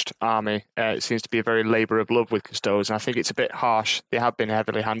airbrushed army. It seems to be a very labour of love with Custodes, and I think it's a bit harsh. They have been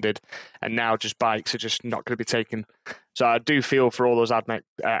heavily handed, and now just bikes are just not going to be taken. So I do feel for all those AdMech,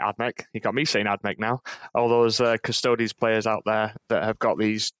 you got me saying AdMech now, all those Custodes players out there that have got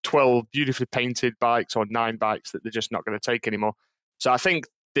these 12 beautifully painted bikes or 9 bikes that they're just not going to take anymore. So I think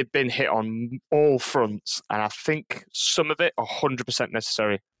they've been hit on all fronts, and I think some of it 100%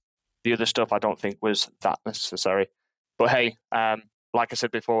 necessary. The other stuff I don't think was that necessary. But hey, like I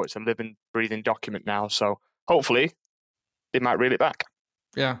said before, it's a living, breathing document now, so hopefully they might reel it back.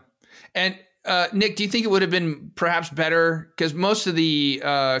 Yeah. And Nick, do you think it would have been perhaps better, because most of the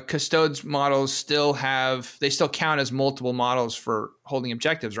Custodes models still count as multiple models for holding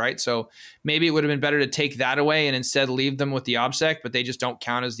objectives, right? So maybe it would have been better to take that away and instead leave them with the OBSEC, but they just don't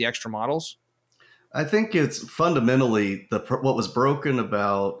count as the extra models? I think it's fundamentally what was broken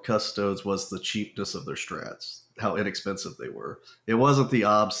about Custodes was the cheapness of their strats, how inexpensive they were. It wasn't the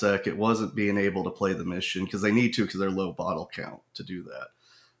OBSEC, it wasn't being able to play the mission, because they need to, because they're low bottle count to do that.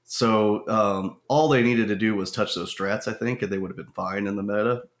 So all they needed to do was touch those strats, I think, and they would have been fine in the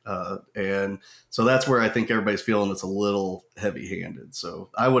meta. And so that's where I think everybody's feeling it's a little heavy-handed. So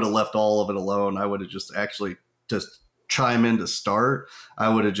I would have left all of it alone. I would have just chime in to start. I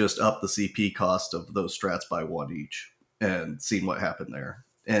would have just upped the CP cost of those strats by 1 each and seen what happened there.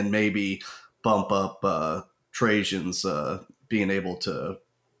 And maybe bump up Trajan's being able to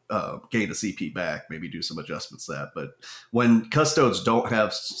gain a CP back, maybe do some adjustments to that. But when Custodes don't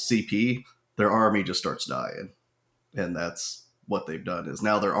have CP, their army just starts dying. And that's what they've done, is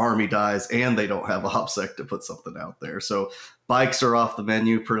now their army dies and they don't have OBSEC to put something out there. So bikes are off the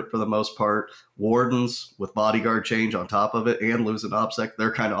menu for the most part. Wardens with bodyguard change on top of it and losing OBSEC,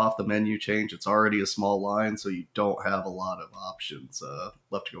 they're kind of off the menu change. It's already a small line, so you don't have a lot of options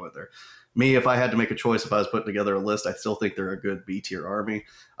left to go in there. Me, if I had to make a choice, if I was putting together a list, I still think they're a good B-tier army.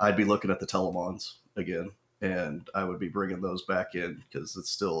 I'd be looking at the Telemons again, and I would be bringing those back in because it's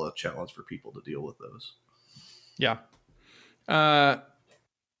still a challenge for people to deal with those. Yeah.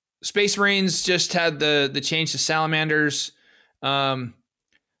 Space Marines just had the change to Salamanders. Michael,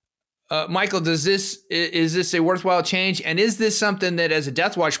 is this a worthwhile change? And is this something that as a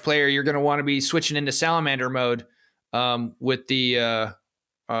Deathwatch player, you're going to want to be switching into Salamander mode with the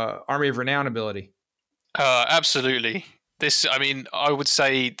Army of Renown ability? Absolutely. I would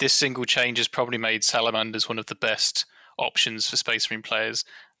say this single change has probably made Salamanders one of the best options for Space Marine players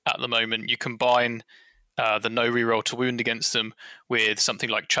at the moment. You combine the no reroll to wound against them with something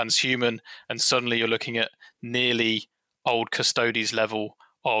like Transhuman, and suddenly you're looking at nearly old Custodes level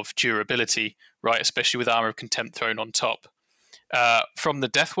of durability, right? Especially with Armor of Contempt thrown on top. From the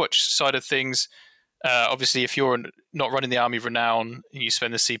Deathwatch side of things, obviously, if you're not running the Army of Renown and you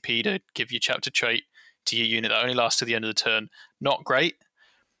spend the CP to give your chapter trait to your unit that only lasts to the end of the turn, not great.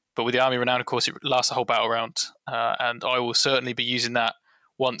 But with the Army of Renown, of course, it lasts a whole battle round. And I will certainly be using that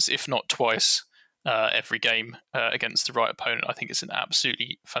once, if not twice, every game against the right opponent. I think it's an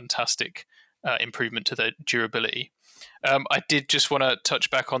absolutely fantastic improvement to their durability. I did just want to touch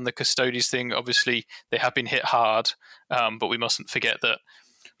back on the Custodes thing. Obviously, they have been hit hard, but we mustn't forget that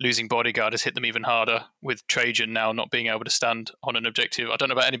losing Bodyguard has hit them even harder, with Trajan now not being able to stand on an objective. I don't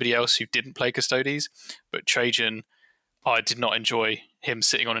know about anybody else who didn't play Custodes, but Trajan, I did not enjoy him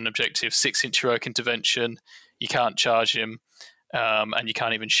sitting on an objective. 6-inch heroic intervention, you can't charge him, and you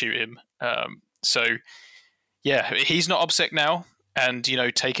can't even shoot him. So, yeah, he's not OBSEC now. And,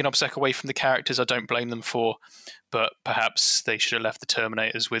 taking OBSEC away from the characters, I don't blame them for. But perhaps they should have left the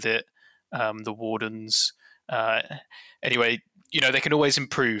Terminators with it, the Wardens. Anyway, they can always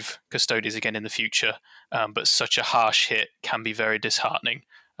improve Custodes again in the future. But such a harsh hit can be very disheartening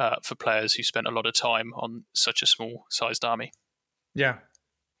for players who spent a lot of time on such a small-sized army. Yeah.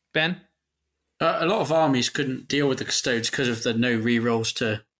 Ben? A lot of armies couldn't deal with the Custodes because of the no rerolls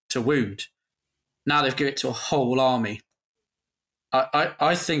to wound. Now they've given it to a whole army.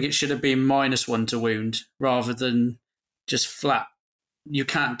 I think it should have been -1 to wound rather than just flat. You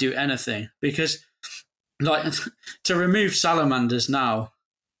can't do anything because, to remove salamanders now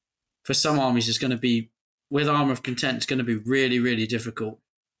for some armies is going to be, with Armor of Content, it's going to be really, really difficult.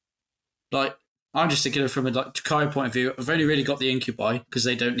 I'm just thinking from a Drukhari point of view. I've only really got the Incubi because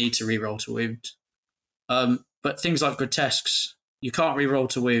they don't need to reroll to wound. But things like Grotesques, you can't reroll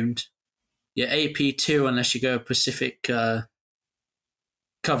to wound. You're AP2 unless you go Pacific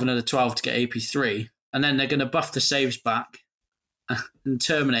Covenant of 12 to get AP3, and then they're going to buff the saves back and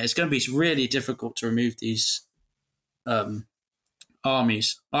terminate. It's going to be really difficult to remove these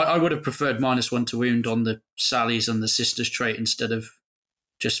armies. I would have preferred -1 to wound on the Sallies and the Sisters trait instead of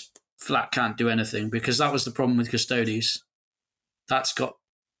just flat can't do anything, because that was the problem with Custodes. That's got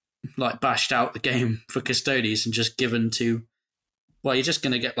bashed out the game for Custodes and just given to, you're just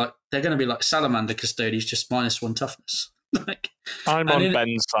going to get they're going to be like Salamander Custodes, just -1 toughness. I'm on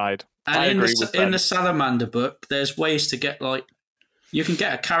Ben's side. I agree with Ben. In the Salamander book, there's ways to get you can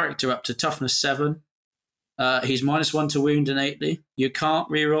get a character up to toughness 7. He's -1 to wound innately. You can't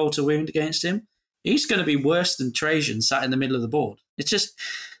reroll to wound against him. He's going to be worse than Trajan sat in the middle of the board. It's just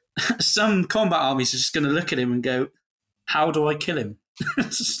some combat armies are just going to look at him and go, "How do I kill him?"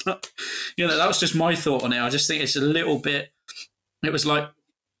 It's just that was just my thought on it. I just think it's a little bit. It was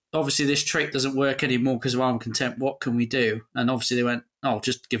obviously this trait doesn't work anymore because of Armor Content. What can we do? And obviously they went,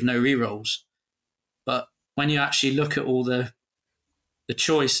 just give no rerolls. But when you actually look at all the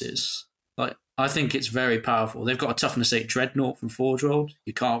choices, I think it's very powerful. They've got a toughness 8 Dreadnought from Forge World.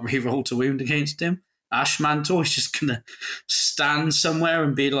 You can't reroll to wound against him. Ash Mantle is just gonna stand somewhere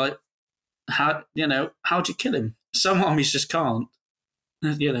and be like, how'd you kill him? Some armies just can't.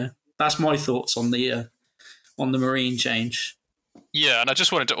 That's my thoughts on the Marine change. Yeah, and I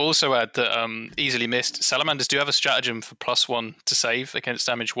just wanted to also add that easily missed, Salamanders do have a stratagem for +1 to save against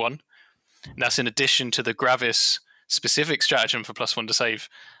damage 1. And that's in addition to the Gravis specific stratagem for +1 to save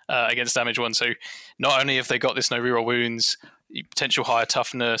against damage 1. So not only have they got this no reroll wounds, potential higher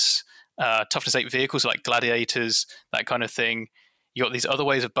toughness, toughness 8 vehicles like gladiators, that kind of thing. You got these other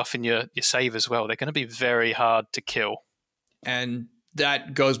ways of buffing your save as well. They're going to be very hard to kill. And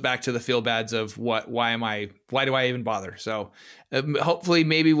that goes back to the feel bads of why do I even bother? So hopefully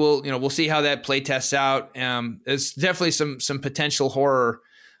maybe we'll see how that play tests out. There's definitely some potential horror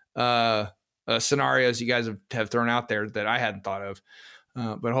scenarios you guys have thrown out there that I hadn't thought of.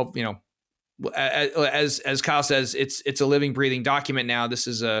 But hope, as Kyle says, it's a living, breathing document now. This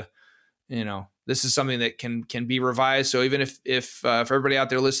is something that can be revised. So even if for everybody out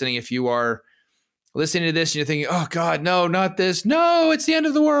there listening, if you are listening to this and you're thinking, "Oh God, no, not this! No, it's the end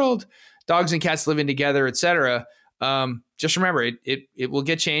of the world. Dogs and cats living together, etc." Just remember, it will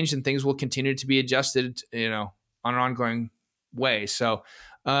get changed and things will continue to be adjusted, on an ongoing way. So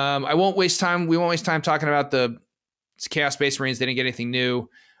I won't waste time. We won't waste time talking about the Chaos Space Marines. They didn't get anything new,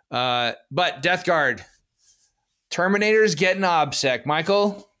 but Death Guard, Terminators getting OBSEC.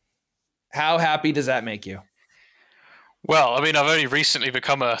 Michael, how happy does that make you? Well, I mean, I've only recently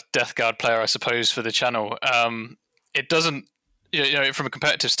become a Death Guard player, I suppose, for the channel. It doesn't, from a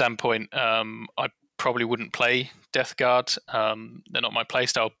competitive standpoint, I probably wouldn't play Death Guard. They're not my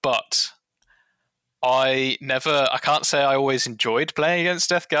playstyle, but I can't say I always enjoyed playing against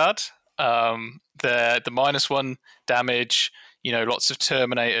Death Guard. The -1 damage, lots of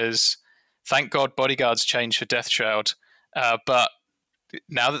Terminators. Thank God Bodyguards changed for Death Shroud. But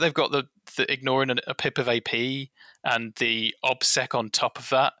now that they've got the ignoring a pip of AP and the OBSEC on top of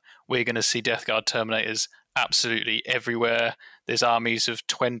that, we're going to see Death Guard Terminators absolutely everywhere. There's armies of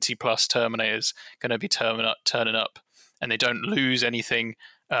 20 plus Terminators going to be turning up, and they don't lose anything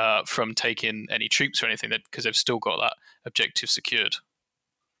from taking any troops or anything, because they've still got that objective secured.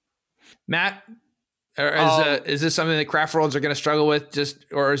 Matt, is this something that Craftworlds are going to struggle with,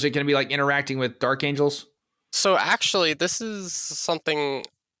 or is it going to be like interacting with Dark Angels? So actually, this is something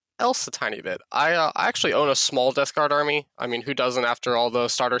else a tiny bit. I actually own a small Death Guard army. I mean, who doesn't after all the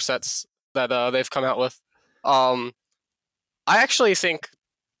starter sets that they've come out with? I actually think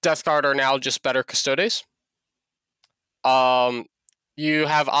Death Guard are now just better Custodes. You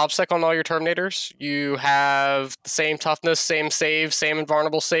have OBSEC on all your Terminators. You have the same toughness, same save, same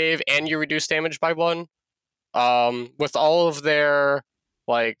invulnerable save, and you reduce damage by 1. With all of their,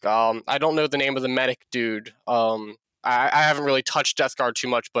 I don't know the name of the medic dude. I haven't really touched Death Guard too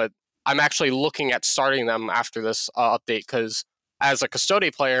much, but I'm actually looking at starting them after this update, because as a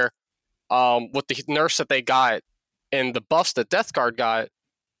Custode player, with the nerfs that they got and the buffs that Death Guard got,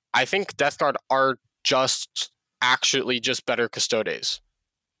 I think Death Guard are actually just better Custodes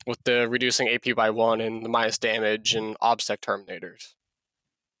with the reducing AP by 1 and the minus damage and OBSEC Terminators.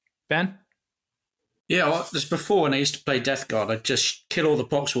 Ben? Yeah, well, just before when I used to play Death Guard, I'd just kill all the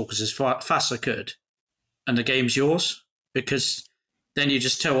Poxwalkers as fast as I could, and the game's yours, because then you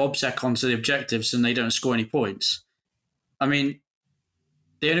just tow OBSEC onto the objectives and they don't score any points. I mean,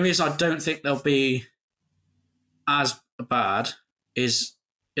 the only reason I don't think they'll be as bad is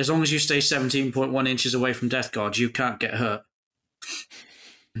as long as you stay 17.1 inches away from Death Guard, you can't get hurt.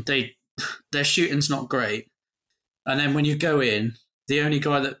 Their shooting's not great. And then when you go in, the only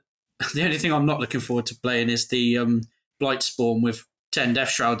thing I'm not looking forward to playing is the Blight Spawn with 10 Death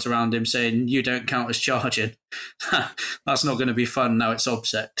Shrouds around him saying, you don't count as charging. That's not going to be fun now it's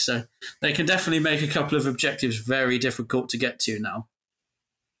OBSEC. So they can definitely make a couple of objectives very difficult to get to now.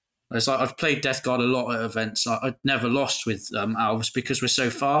 It's like I've played Death Guard a lot at events. I've never lost with Alves because we're so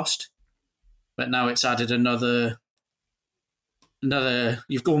fast. But now it's added another.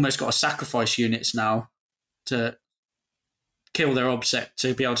 You've almost got to sacrifice units now to kill their OBSEC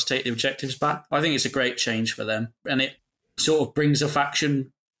to be able to take the objectives back. I think it's a great change for them. And it sort of brings a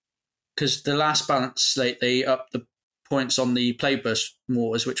faction, because the last Balance slate, they upped the points on the Plagueburst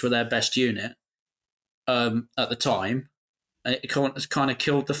Mortars, which were their best unit at the time. And it kind of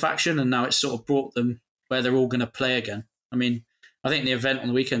killed the faction, and now it's sort of brought them where they're all going to play again. I mean, I think the event on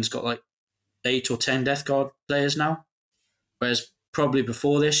the weekend's got like 8 or 10 Death Guard players now, whereas probably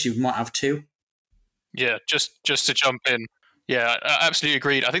before this you might have 2. Yeah, just to jump in. Yeah, I absolutely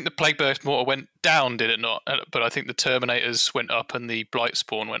agreed. I think the Plagueburst Mortar went down, did it not? But I think the Terminators went up and the Blight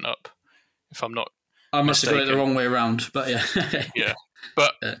Spawn went up, if I'm not I must mistaken. have got it the wrong way around, but yeah. Yeah.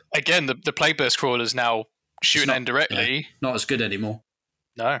 But again, the Plagueburst Crawlers now shooting indirectly. Yeah, not as good anymore.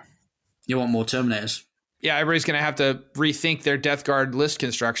 No. You want more Terminators. Yeah, everybody's going to have to rethink their Death Guard list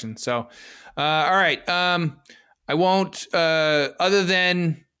construction. So, all right. I won't, other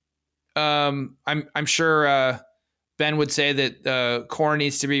than, I'm sure Ben would say that core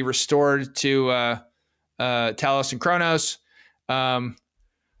needs to be restored to Talos and Kronos.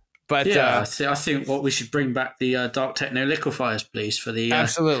 But yeah, I think what we should bring back the Dark Techno Liquefiers, please, for the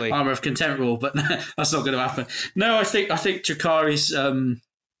absolutely Armor of Contempt rule, but that's not going to happen. No, I think Drukhari's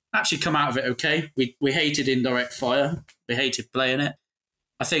actually come out of it okay. We hated indirect fire. We hated playing it.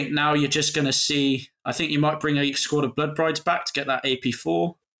 I think now you're just going to see, I think you might bring a squad of Blood Brides back to get that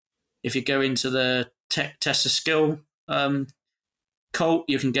AP4. If you go into the test of skill cult,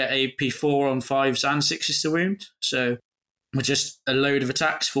 you can get AP4 on 5s and 6s to wound. So with just a load of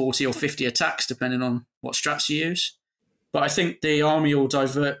attacks, 40 or 50 attacks, depending on what strats you use. But I think the army will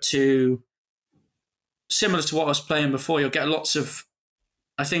divert to, similar to what I was playing before, you'll get lots of,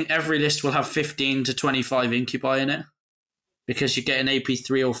 I think every list will have 15 to 25 Incubi in it, because you get an AP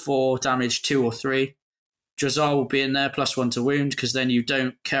 3 or 4, damage 2 or 3. Drazar will be in there, +1 to wound, because then you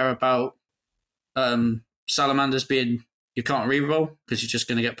don't care about Salamanders being, you can't reroll, because you're just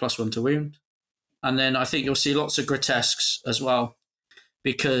going to get +1 to wound. And then I think you'll see lots of Grotesques as well,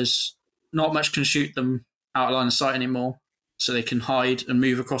 because not much can shoot them out of line of sight anymore, so they can hide and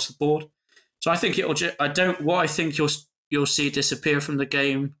move across the board. So I think what I think you'll see disappear from the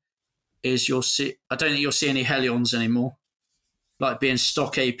game is I don't think you'll see any Hellions anymore. Like being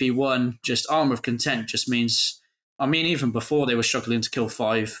stock AP1, just Armor of Content just means, I mean, even before they were struggling to kill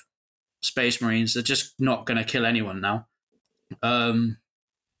 5 Space Marines, they're just not going to kill anyone now.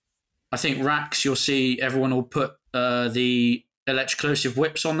 I think racks, you'll see everyone will put the electroclosive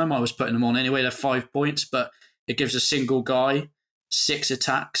whips on them. I was putting them on anyway. They're 5 points, but it gives a single guy 6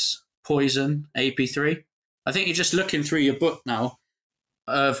 attacks, poison, AP3. I think you're just looking through your book now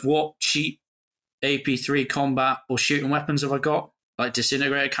of what cheap AP3 combat or shooting weapons have I got, like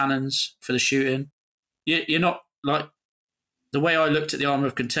disintegrator cannons for the shooting. You're not like, the way I looked at the Armour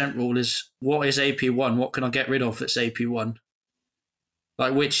of Contempt rule is, what is AP1? What can I get rid of that's AP1?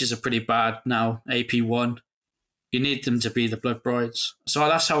 Like, witches are pretty bad now, AP1. You need them to be the Blood Brides. So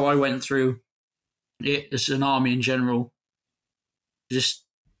that's how I went through it as an army in general. Just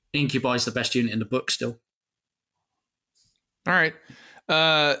Incubi is the best unit in the book still. All right.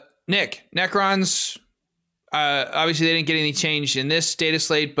 Nick, Necrons, obviously they didn't get any change in this data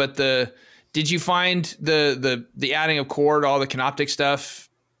slate, but did you find the adding of core to all the canoptic stuff?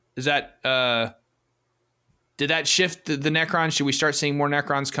 Is that did that shift the Necrons? Should we start seeing more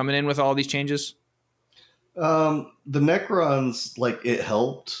Necrons coming in with all these changes? The Necrons, like, it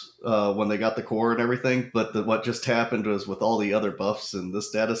helped when they got the core and everything, but what just happened was with all the other buffs in this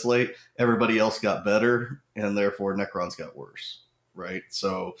data slate, everybody else got better, and therefore Necrons got worse, right?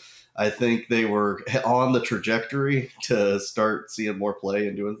 So I think they were on the trajectory to start seeing more play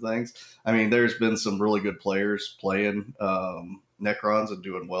and doing things. I mean, there's been some really good players playing Necrons and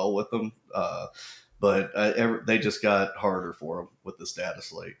doing well with them, but they just got harder for them with this data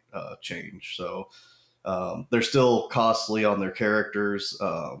slate change. So they're still costly on their characters,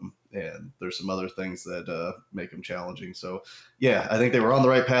 and there's some other things that make them challenging. So, yeah, I think they were on the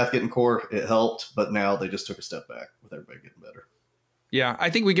right path getting core. It helped, but now they just took a step back with everybody getting better. Yeah, I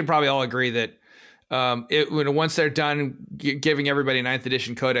think we can probably all agree that once they're done giving everybody 9th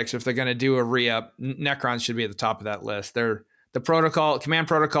edition codex, if they're going to do a re-up, Necrons should be at the top of that list. The command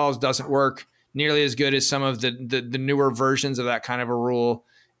protocols doesn't work nearly as good as some of the newer versions of that kind of a rule.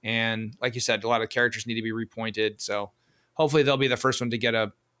 And like you said, a lot of characters need to be repointed. So hopefully they'll be the first one to get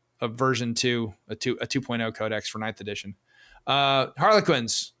a version 2, a 2.0 codex for 9th edition.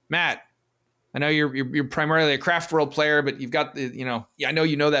 Harlequins, Matt, I know you're primarily a Craftworld player, but you've got I know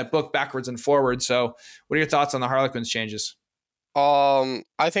you know that book backwards and forwards. So what are your thoughts on the Harlequins changes? I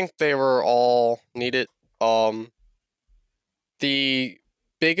think they were all needed. The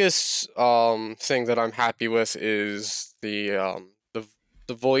biggest thing that I'm happy with is the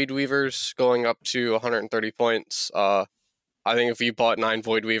Void Weavers going up to 130 points. I think if you bought 9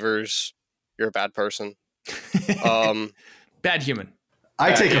 Void Weavers, you're a bad person. Bad human.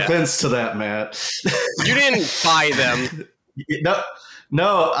 I take offense to that, Matt. You didn't buy them.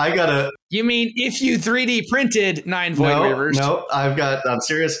 No, I gotta. You mean if you 3D printed 9 Void Weavers? No, I'm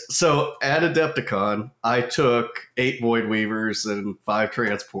serious. So at Adepticon, I took 8 Void Weavers and 5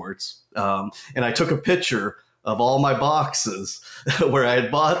 transports, and I took a picture of all my boxes where I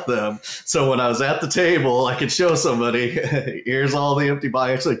had bought them. So when I was at the table, I could show somebody, here's all the empty boxes.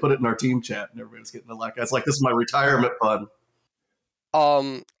 I actually put it in our team chat, and everybody's getting a like. I was like, this is my retirement fund.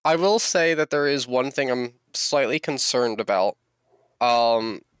 I will say that there is one thing I'm slightly concerned about.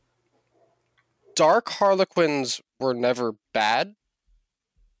 Dark Harlequins were never bad,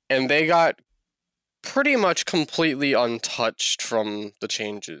 and they got pretty much completely untouched from the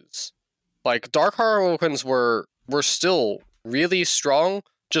changes. Like, Dark Harlequins were still really strong,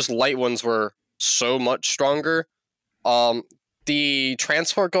 just light ones were so much stronger. The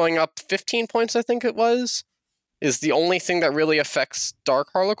transport going up 15 points, I think it was, is the only thing that really affects Dark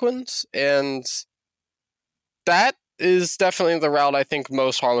Harlequins, and that is definitely the route I think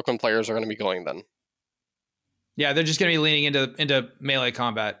most Harlequin players are going to be going then. Yeah, they're just going to be leaning into melee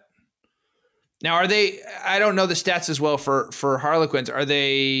combat. Now, are they? I don't know the stats as well for Harlequins. Are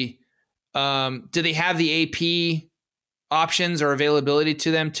they? Do they have the AP options or availability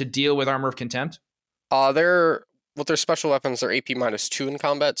to them to deal with Armor of Contempt? With their special weapons, they're AP -2 in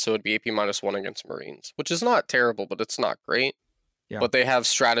combat, so it'd be AP -1 against Marines, which is not terrible, but it's not great. Yeah. But they have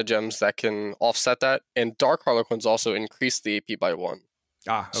stratagems that can offset that, and Dark Harlequins also increase the AP by 1.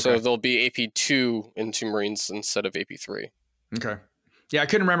 Okay. So they'll be AP2 into Marines instead of AP3. Okay. Yeah, I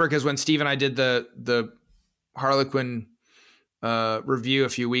couldn't remember because when Steve and I did the Harlequin review a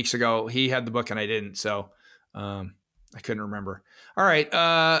few weeks ago, he had the book and I didn't, so I couldn't remember. All right,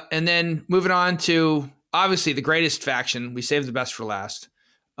 and then moving on to obviously the greatest faction. We saved the best for last.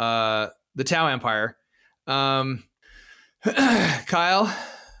 The Tau Empire. Kyle,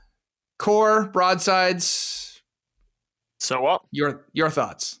 core broadsides. So what? Your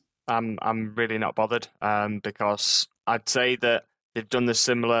thoughts? I'm really not bothered because I'd say that they've done the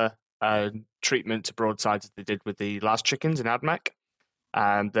similar treatment to broadsides as they did with the last chickens in AdMech.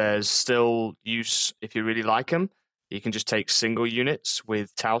 There's still use if you really like them. You can just take single units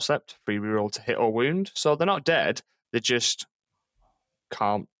with Tausept, free reroll to hit or wound. So they're not dead. They just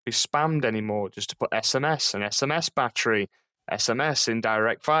can't be spammed anymore just to put SMS, an SMS battery, SMS,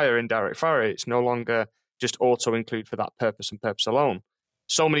 indirect fire. It's no longer just auto-include for that purpose and purpose alone.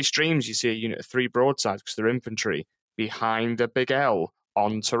 So many streams you see a unit of 3 broadsides because they're infantry behind a big L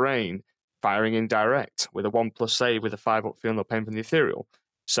on terrain. firing indirect with a 1+ save with a 5 up feel no pain from the ethereal.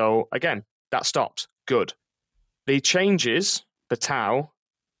 So again, that stops. Good. The changes for Tau,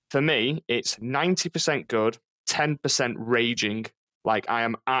 for me, it's 90% good, 10% raging. Like, I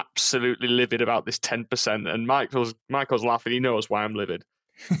am absolutely livid about this 10%, and Michael's laughing. He knows why I'm livid.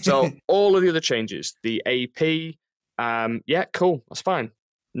 So all of the other changes, the AP, yeah, cool, that's fine.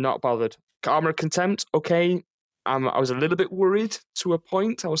 Not bothered. Armor of Contempt, okay. I was a little bit worried to a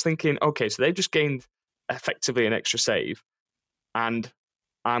point. I was thinking, okay, so they've just gained effectively an extra save, and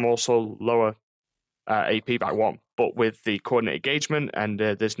I'm also lower AP by 1. But with the coordinate engagement, and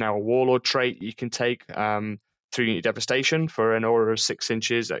there's now a Warlord trait you can take 3-unit devastation for an aura of 6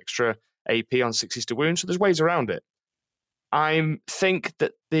 inches extra AP on 6s to wound. So there's ways around it. I think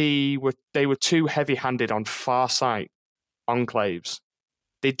that they were too heavy-handed on Farsight enclaves.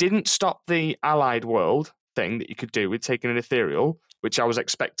 They didn't stop the allied world thing that you could do with taking an ethereal, which I was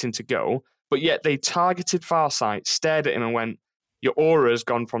expecting to go, but yet they targeted Farsight, stared at him and went, your aura's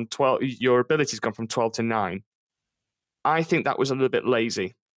gone from 12, your ability's gone from 12 to 9. I think that was a little bit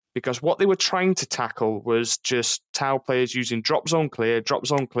lazy, because what they were trying to tackle was just Tau players using drop zone clear, drop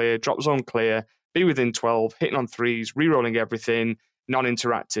zone clear, drop zone clear, be within 12, hitting on 3s, rerolling everything,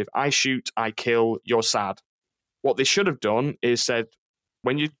 non-interactive. I shoot, I kill, you're sad. What they should have done is said,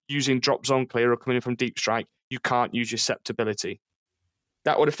 when you're using drop zone clear or coming in from deep strike, you can't use your sept ability.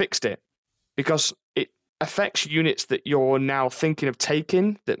 That would have fixed it, because it affects units that you're now thinking of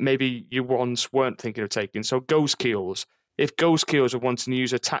taking that maybe you once weren't thinking of taking. So Ghost Keels. If Ghost Keels are wanting to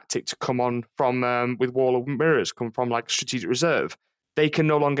use a tactic to come on from with Wall of Mirrors, come from like Strategic Reserve, they can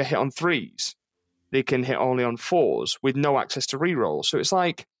no longer hit on 3s. They can hit only on 4s with no access to reroll. So it's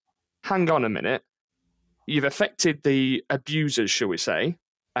like, hang on a minute. You've affected the abusers, shall we say,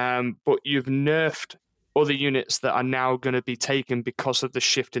 but you've nerfed other units that are now going to be taken because of the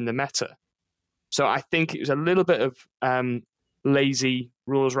shift in the meta. So I think it was a little bit of lazy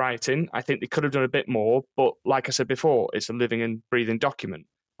rules writing. I think they could have done a bit more, but like I said before, it's a living and breathing document.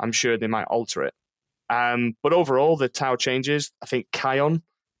 I'm sure they might alter it. But overall, the Tau changes. I think Kion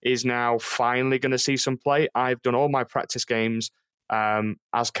is now finally going to see some play. I've done all my practice games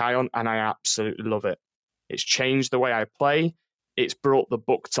as Kion, and I absolutely love it. It's changed the way I play. It's brought the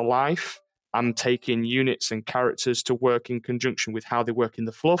book to life. I'm taking units and characters to work in conjunction with how they work in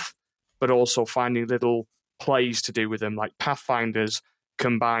the fluff, but also finding little plays to do with them, like Pathfinders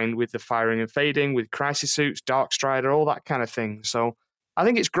combined with the firing and fading, with crisis suits, Dark Strider, all that kind of thing. So I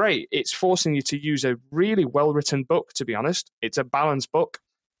think it's great. It's forcing you to use a really well-written book, to be honest. It's a balanced book,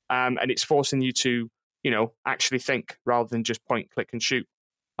 and it's forcing you to, actually think rather than just point, click, and shoot.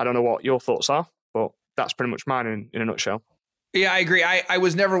 I don't know what your thoughts are, but that's pretty much mine in a nutshell. Yeah, I agree. I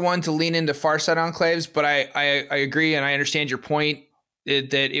was never one to lean into Farsight enclaves, but I agree, and I understand your point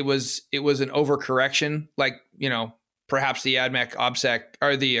that it was an overcorrection, like, perhaps the AdMech OBSEC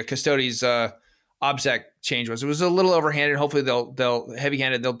or the Custodes OBSEC change was. It was a little overhanded. Hopefully they'll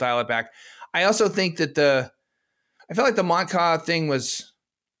heavy-handed, they'll dial it back. I also think that I felt like the Montca thing was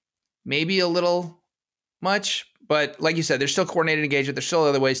maybe a little much, but like you said, there's still coordinated engagement. There's still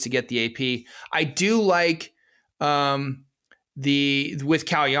other ways to get the AP. I do like with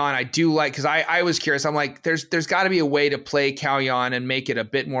Calyon, I do like, because I was curious. I'm like, there's got to be a way to play Calyon and make it a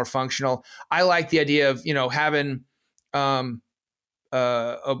bit more functional. I like the idea of having a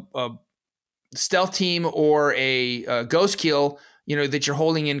stealth team or a ghost keel, that you're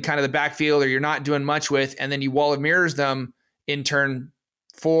holding in kind of the backfield or you're not doing much with, and then you wall of mirrors them in turn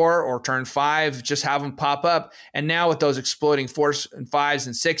 4 or turn 5, just have them pop up. And now with those exploding 4s and 5s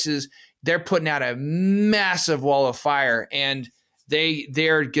and 6s, they're putting out a massive wall of fire, and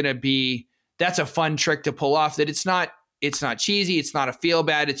they're going to be, that's a fun trick to pull off, that it's not cheesy. It's not a feel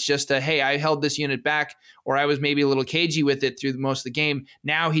bad. It's just hey, I held this unit back, or I was maybe a little cagey with it through most of the game.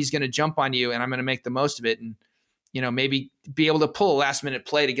 Now he's going to jump on you, and I'm going to make the most of it. And, maybe be able to pull a last minute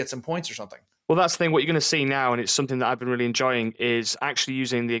play to get some points or something. Well, that's the thing. What you're going to see now, and it's something that I've been really enjoying, is actually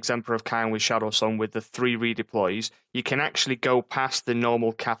using the exemplar of Kion with Shadow Song with the 3 redeploys. You can actually go past the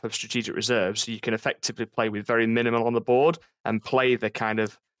normal cap of strategic reserves, so you can effectively play with very minimal on the board and play the kind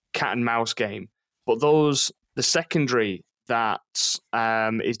of cat and mouse game. But the secondary that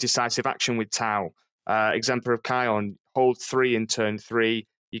is decisive action with Tau, exemplar of Kion, hold 3 in turn 3,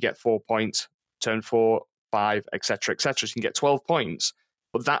 you get 4 points, turn 4, 5, etc., etc. So you can get 12 points.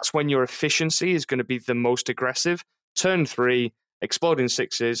 But that's when your efficiency is going to be the most aggressive. Turn 3, exploding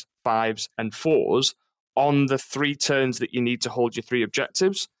 6s, 5s, and 4s on the 3 turns that you need to hold your 3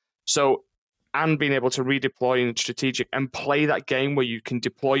 objectives. So, and being able to redeploy in strategic and play that game where you can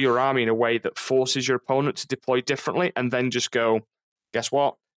deploy your army in a way that forces your opponent to deploy differently, and then just go, guess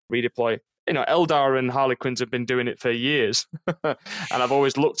what? Redeploy Eldar and Harlequins have been doing it for years. And I've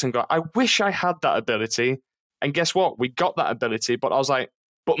always looked and gone, I wish I had that ability. And guess what? We got that ability, but I was like,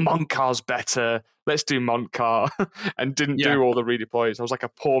 but Montcar's better. Let's do Montcar. And didn't do all the redeploys. I was like a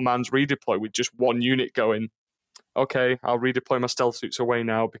poor man's redeploy with just one unit going, okay, I'll redeploy my stealth suits away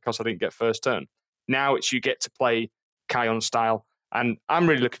now because I didn't get first turn. Now it's you get to play Kion style. And I'm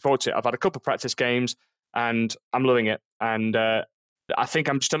really looking forward to it. I've had a couple of practice games and I'm loving it. And I think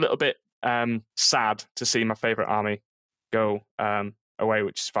I'm just a little bit sad to see my favorite army go away,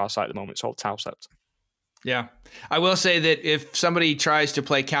 which is Farsight at the moment. It's all Tau Sept. Yeah. I will say that if somebody tries to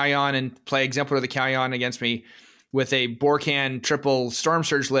play Kion and play Exemplar of the Kion against me with a Borkan triple Storm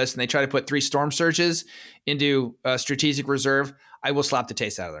Surge list, and they try to put 3 Storm Surges into a strategic reserve, I will slap the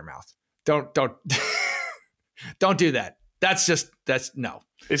taste out of their mouth. Don't don't do that. That's no.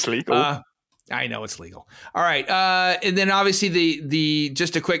 It's legal. I know it's legal. All right. And then obviously the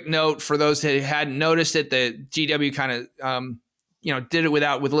just a quick note for those that hadn't noticed it, the GW kind of did it with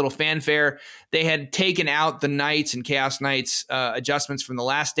a little fanfare. They had taken out the Knights and Chaos Knights adjustments from the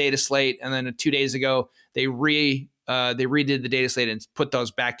last data slate, and then 2 days ago they redid the data slate and put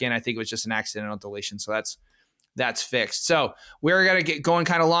those back in. I think it was just an accidental deletion, so that's fixed. So we're gonna get going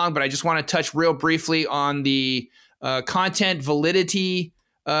kind of long, but I just want to touch real briefly on the content validity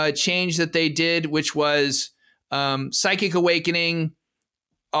change that they did, which was Psychic Awakening.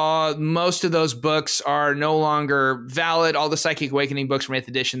 Most of those books are no longer valid. All the Psychic Awakening books from 8th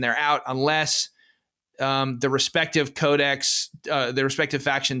edition, they're out unless the respective codex, the respective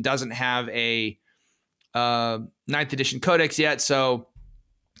faction doesn't have a 9th edition codex yet. So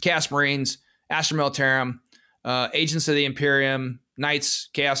Chaos Marines, Astra Militarum, Agents of the Imperium, Knights,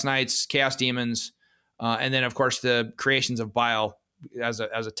 Chaos Demons, and then of course the Creations of Bile as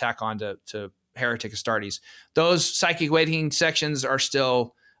a tack on to Heretic Astartes. Those Psychic Awakening sections are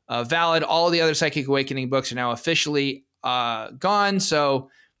still valid. All the other Psychic Awakening books are now officially gone. So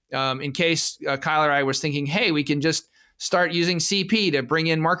in case Kyle or I was thinking, hey, we can just start using CP to bring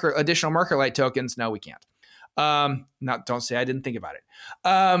in additional marker light tokens. No, we can't. Don't say I didn't think about it.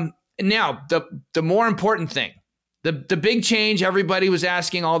 Now, the more important thing, the big change everybody was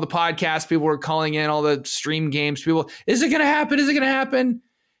asking, all the podcasts, people were calling in, all the stream games, people, is it going to happen? Is it going to happen?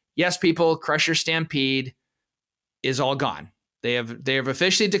 Yes, people, Crusher Stampede is all gone. They have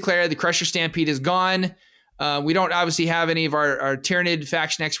officially declared the Crusher Stampede is gone. We don't obviously have any of our Tyranid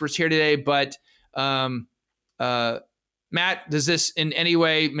faction experts here today, but Matt, does this in any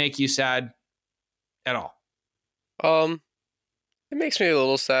way make you sad at all? It makes me a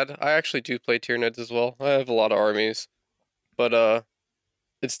little sad. I actually do play Tyranids as well. I have a lot of armies, but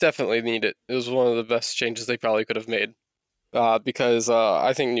it's definitely needed. It was one of the best changes they probably could have made, because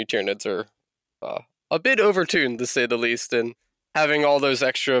I think new Tyranids are a bit overtuned, to say the least, and having all those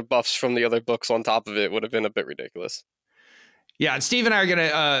extra buffs from the other books on top of it would have been a bit ridiculous. Yeah, and Steve and I are going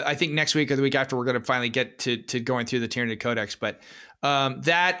to, I think next week or the week after, we're going to finally get to going through the Tyranid Codex. But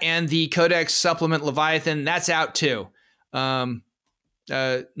that and the Codex Supplement Leviathan, that's out too.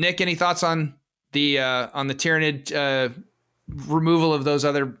 Nick, any thoughts on the Tyranid removal of those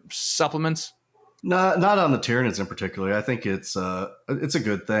other supplements? Not on the Tyranids in particular. I think it's a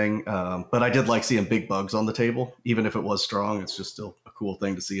good thing. But I did like seeing big bugs on the table, even if it was strong. It's just still a cool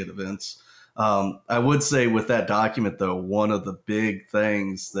thing to see at events. I would say with that document, though, one of the big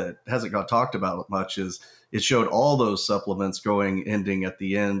things that hasn't got talked about much is it showed all those supplements ending at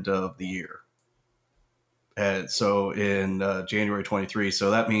the end of the year. And so in January 23, so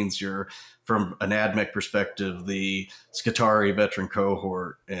that means you're, from an AdMech perspective, the Skitarii veteran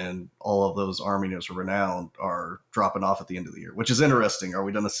cohort and all of those Army of Renown are dropping off at the end of the year, which is interesting. Are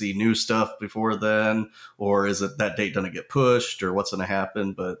we going to see new stuff before then, or is it that date going to get pushed, or what's going to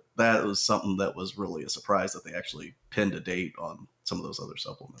happen? But that was something that was really a surprise that they actually pinned a date on some of those other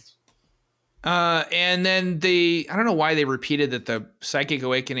supplements. And then I don't know why they repeated that the Psychic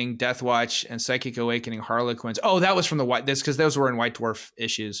Awakening Deathwatch and Psychic Awakening Harlequins. Oh, that was from this because those were in White Dwarf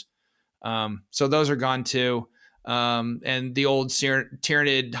issues. So those are gone too. And the old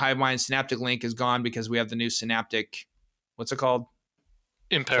Tyranid Hivemind Synaptic Link is gone because we have the new Synaptic. What's it called?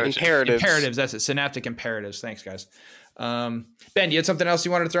 Imperatives. That's it. Synaptic Imperatives. Thanks, guys. Ben, you had something else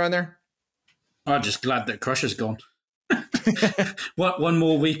you wanted to throw in there? I'm just glad that Crusher's gone. One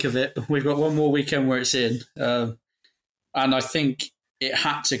more week of it. We've got one more weekend where it's in. And I think it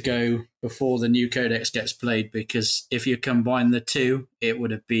had to go before the new codex gets played, because if you combine the two, it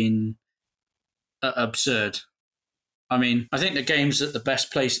would have been absurd. I mean, I think the game's at the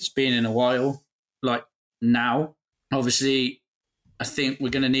best place it's been in a while, like now. Obviously, I think we're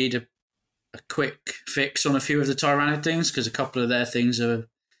going to need a quick fix on a few of the Tyrannid things, because a couple of their things are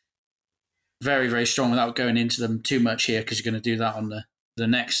very, very strong without going into them too much here, because you're going to do that on the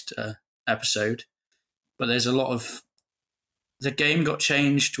next episode. But there's a lot of... The game got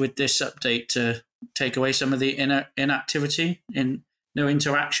changed with this update to take away some of the inactivity, no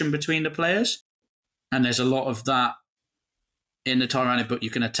interaction between the players. And there's a lot of that in the Tyrannic book. You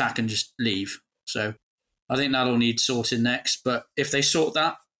can attack and just leave. So I think that'll need sorting next. But if they sort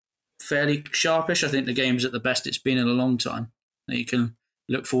that fairly sharpish, I think the game's at the best it's been in a long time. You can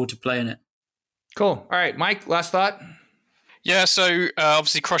look forward to playing it. Cool. All right, Mike, last thought? Yeah, so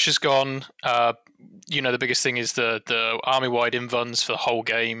obviously Crush is gone. The biggest thing is the army-wide invuns for the whole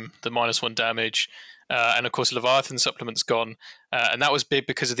game, the -1 damage, and of course Leviathan supplement's gone. And that was big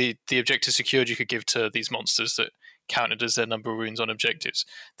because of the objective secured you could give to these monsters that counted as their number of wounds on objectives.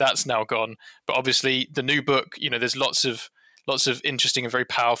 That's now gone. But obviously the new book, there's lots of interesting and very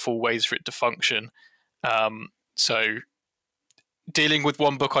powerful ways for it to function. So dealing with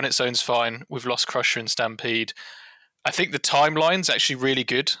one book on its own is fine. We've lost Crusher and Stampede. I think the timeline's actually really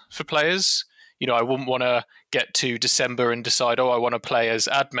good for players. I wouldn't want to get to December and decide, I want to play as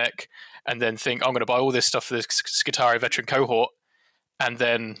AdMech, and then think, I'm going to buy all this stuff for the Skitarii veteran cohort, and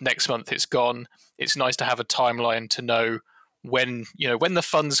then next month it's gone. It's nice to have a timeline to know when the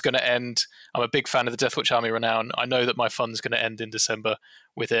fun's going to end. I'm a big fan of the Deathwatch Army Renown. I know that my fun's going to end in December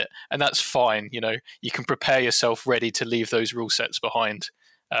with it, and that's fine. You can prepare yourself ready to leave those rule sets behind.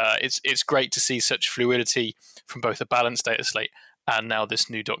 It's great to see such fluidity from both the Balance Dataslate and now this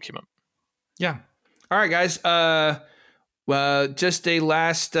new document. Yeah. All right, guys. Just a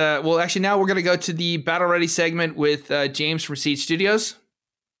last... actually, now we're going to go to the Battle Ready segment with James from Siege Studios.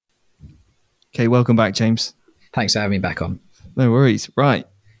 Okay, welcome back, James. Thanks for having me back on. No worries. Right.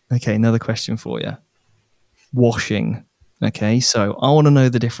 Okay, another question for you. Washing. Okay, so I want to know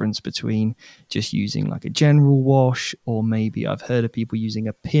the difference between just using like a general wash, or maybe I've heard of people using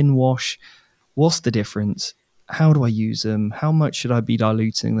a pin wash. What's the difference? How do I use them? How much should I be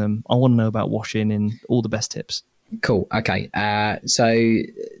diluting them? I want to know about washing and all the best tips. Cool. Okay. So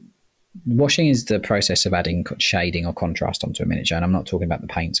washing is the process of adding shading or contrast onto a miniature. And I'm not talking about the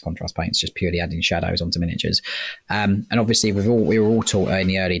paints, contrast paints, just purely adding shadows onto miniatures. And obviously we were all taught in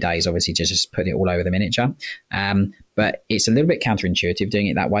the early days, obviously, to just put it all over the miniature. But it's a little bit counterintuitive doing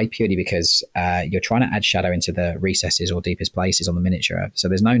it that way, purely because you're trying to add shadow into the recesses or deepest places on the miniature. So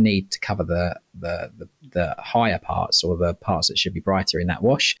there's no need to cover the higher parts or the parts that should be brighter in that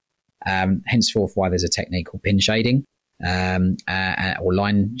wash. Henceforth, why there's a technique called pin shading or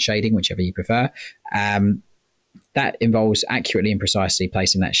line shading, whichever you prefer. That involves accurately and precisely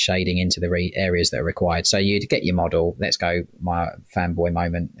placing that shading into the areas that are required. So you'd get your model, let's go my fanboy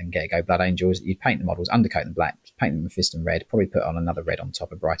moment and go Blood Angels. You'd paint the models, undercoat them black, paint them Mephiston red, probably put on another red on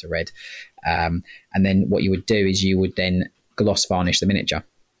top, a brighter red. And then what you would do is you would then gloss varnish the miniature.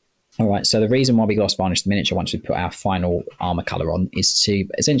 All right, so the reason why we gloss varnish the miniature once we put our final armor color on is to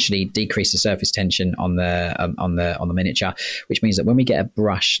essentially decrease the surface tension on the miniature, which means that when we get a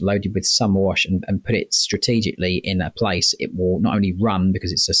brush loaded with some wash and put it strategically in a place, it will not only run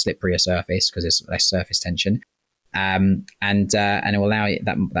because it's a slipperier surface because there's less surface tension, and it will allow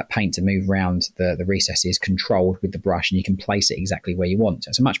that paint to move around the recesses controlled with the brush, and you can place it exactly where you want. So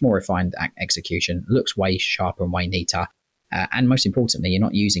it's a much more refined execution, looks way sharper and way neater. And most importantly, you're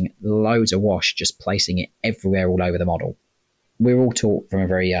not using loads of wash, just placing it everywhere all over the model. We're all taught from a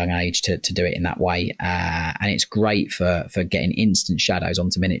very young age to do it in that way. And it's great for getting instant shadows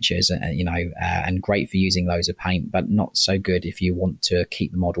onto miniatures, and great for using loads of paint, but not so good if you want to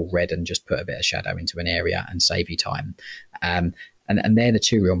keep the model red and just put a bit of shadow into an area and save you time. And they're the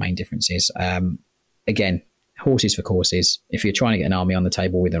two real main differences. Again, horses for courses. If you're trying to get an army on the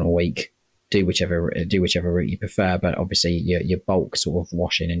table within a week, do whichever route you prefer, but obviously your bulk sort of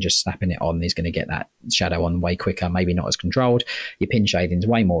washing and just slapping it on is going to get that shadow on way quicker, maybe not as controlled. Your pin shading is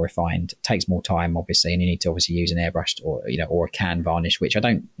way more refined, takes more time obviously, and you need to obviously use an airbrushed or a can varnish, which I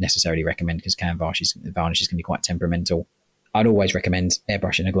don't necessarily recommend because can varnish can be quite temperamental. I'd always recommend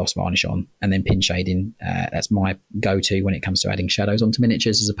airbrushing a gloss varnish on and then pin shading. That's my go-to when it comes to adding shadows onto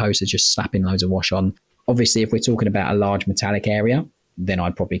miniatures, as opposed to just slapping loads of wash on. Obviously, if we're talking about a large metallic area, then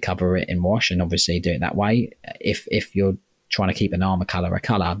I'd probably cover it in wash and obviously do it that way. If you're trying to keep an armor color a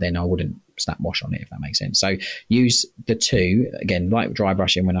color, then I wouldn't slap wash on it, if that makes sense. So use the two, again, like dry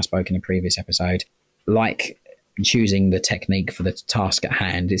brushing when I spoke in a previous episode, like choosing the technique for the task at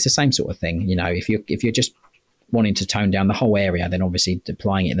hand. It's the same sort of thing. If you're just wanting to tone down the whole area, then obviously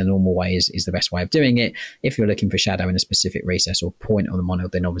applying it in the normal way is the best way of doing it. If you're looking for shadow in a specific recess or point on the model,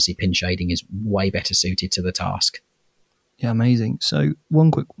 then obviously pin shading is way better suited to the task. Yeah, amazing. So one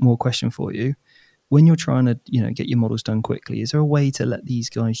quick more question for you. when you're trying to, get your models done quickly, is there a way to let these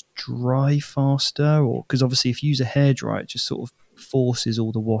guys dry faster? Or because obviously if you use a hairdryer, it just sort of forces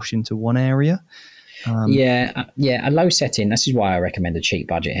all the wash into one area. A low setting. This is why I recommend a cheap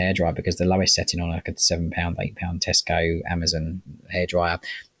budget hairdryer, because the lowest setting on like a £7, £8 Tesco, Amazon hairdryer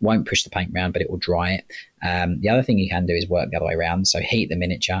won't push the paint around, but it will dry it. The other thing you can do is work the other way around. So heat the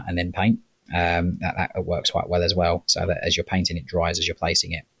miniature and then paint. That works quite well as well. So that as you're painting, it dries as you're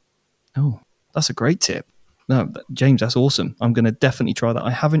placing it. Oh, that's a great tip. No, James, that's awesome. I'm going to definitely try that.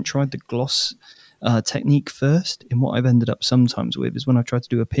 I haven't tried the gloss technique first. And what I've ended up sometimes with is when I tried to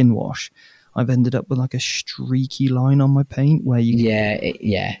do a pin wash, I've ended up with like a streaky line on my paint where you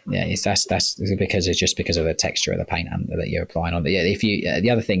that's because it's just because of the texture of the paint that you're applying on. The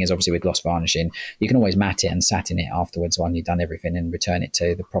other thing is obviously with gloss varnishing, you can always matte it and satin it afterwards when you've done everything and return it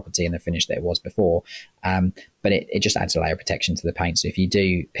to the property and the finish that it was before. But it just adds a layer of protection to the paint. So if you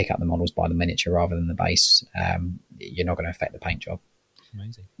do pick up the models by the miniature rather than the base, you're not going to affect the paint job.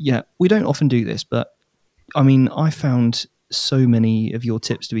 Amazing. Yeah, we don't often do this, but I mean, I found so many of your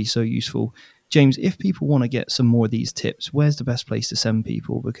tips to be so useful. James, if people want to get some more of these tips, where's the best place to send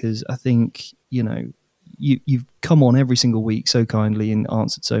people? Because I think, you've come on every single week so kindly and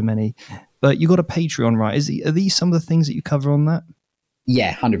answered so many, but you got a Patreon, right? Are these some of the things that you cover on that?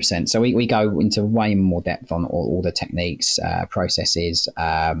 Yeah, 100%. So we go into way more depth on all the techniques, processes,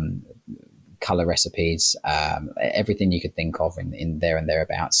 color recipes, everything you could think of in there and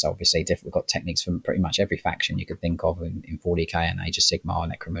thereabouts. So obviously we've got techniques from pretty much every faction you could think of in 40k and Age of Sigmar,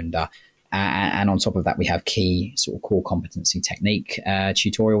 Necromunda. And on top of that, we have key sort of core competency technique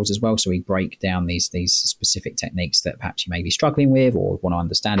tutorials as well. So we break down these specific techniques that perhaps you may be struggling with or want to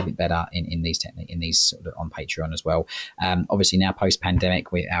understand a bit better in these sort of on Patreon as well. Obviously now post pandemic,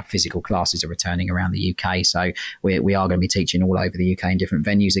 our physical classes are returning around the UK, so we are going to be teaching all over the UK in different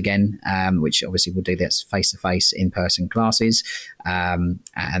venues again, which obviously we'll do this face to face in person classes. And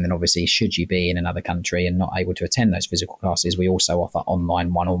then obviously, should you be in another country and not able to attend those physical classes, we also offer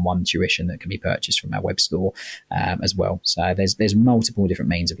online one-on-one tuition that can be purchased from our web store as well. So there's multiple different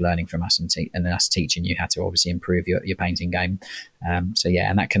means of learning from us and us teaching you how to obviously improve your painting game. And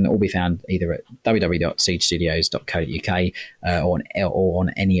that can all be found either at www.siegestudios.co.uk or on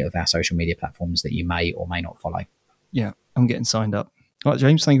any of our social media platforms that you may or may not follow. Yeah, I'm getting signed up. All right,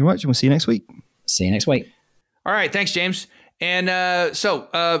 James, thank you very much, and we'll see you next week. See you next week. All right, thanks, James. And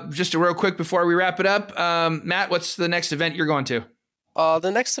so just a real quick before we wrap it up, Matt, what's the next event you're going to?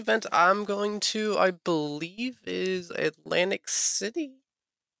 The next event I'm going to, I believe, is Atlantic City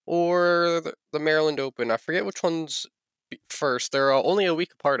or the Maryland Open. I forget which one's first. They're only a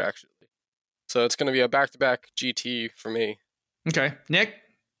week apart, actually. So it's going to be a back-to-back GT for me. Okay. Nick,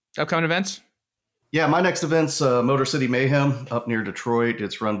 upcoming events? Yeah, my next event's Motor City Mayhem up near Detroit.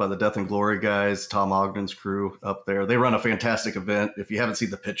 It's run by the Death and Glory guys, Tom Ogden's crew up there. They run a fantastic event. If you haven't seen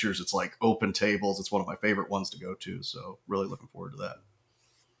the pictures, it's like open tables. It's one of my favorite ones to go to. So really looking forward to that.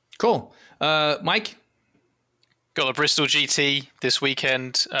 Cool. Mike? Got the Bristol GT this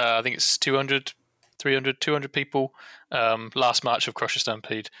weekend. I think it's 200 people. Last March of Crusher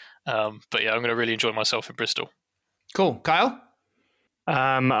Stampede. But yeah, I'm going to really enjoy myself in Bristol. Cool. Kyle?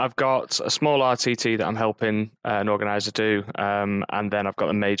 I've got a small RTT that I'm helping an organizer do, and then I've got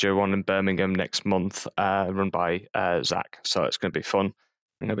a major one in Birmingham next month, run by Zach. So it's going to be fun.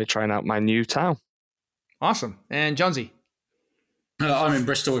 I'm going to be trying out my new town. Awesome. And Jonesy? I'm in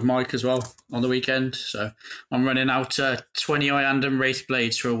Bristol with Mike as well on the weekend, so I'm running out 20 Iandam Wraith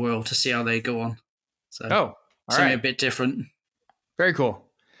Blades for a whirl to see how they go on. So something a bit different. Very cool.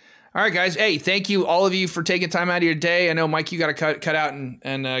 All right, guys. Hey, thank you, all of you, for taking time out of your day. I know, Mike, you got to cut out and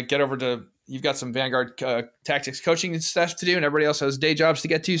get over to, you've got some Vanguard tactics coaching and stuff to do, and everybody else has day jobs to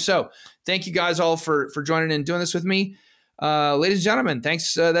get to. So thank you guys all for joining and doing this with me. Ladies and gentlemen,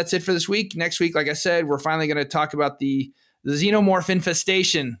 thanks. That's it for this week. Next week, like I said, we're finally going to talk about the xenomorph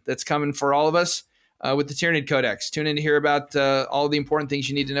infestation that's coming for all of us with the Tyranid Codex. Tune in to hear about all the important things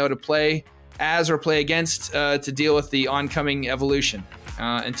you need to know to play as or play against to deal with the oncoming evolution.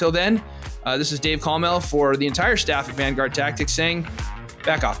 Until then, this is Dave Colmel for the entire staff at Vanguard Tactics saying,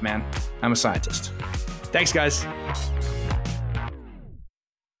 back off, man. I'm a scientist. Thanks, guys.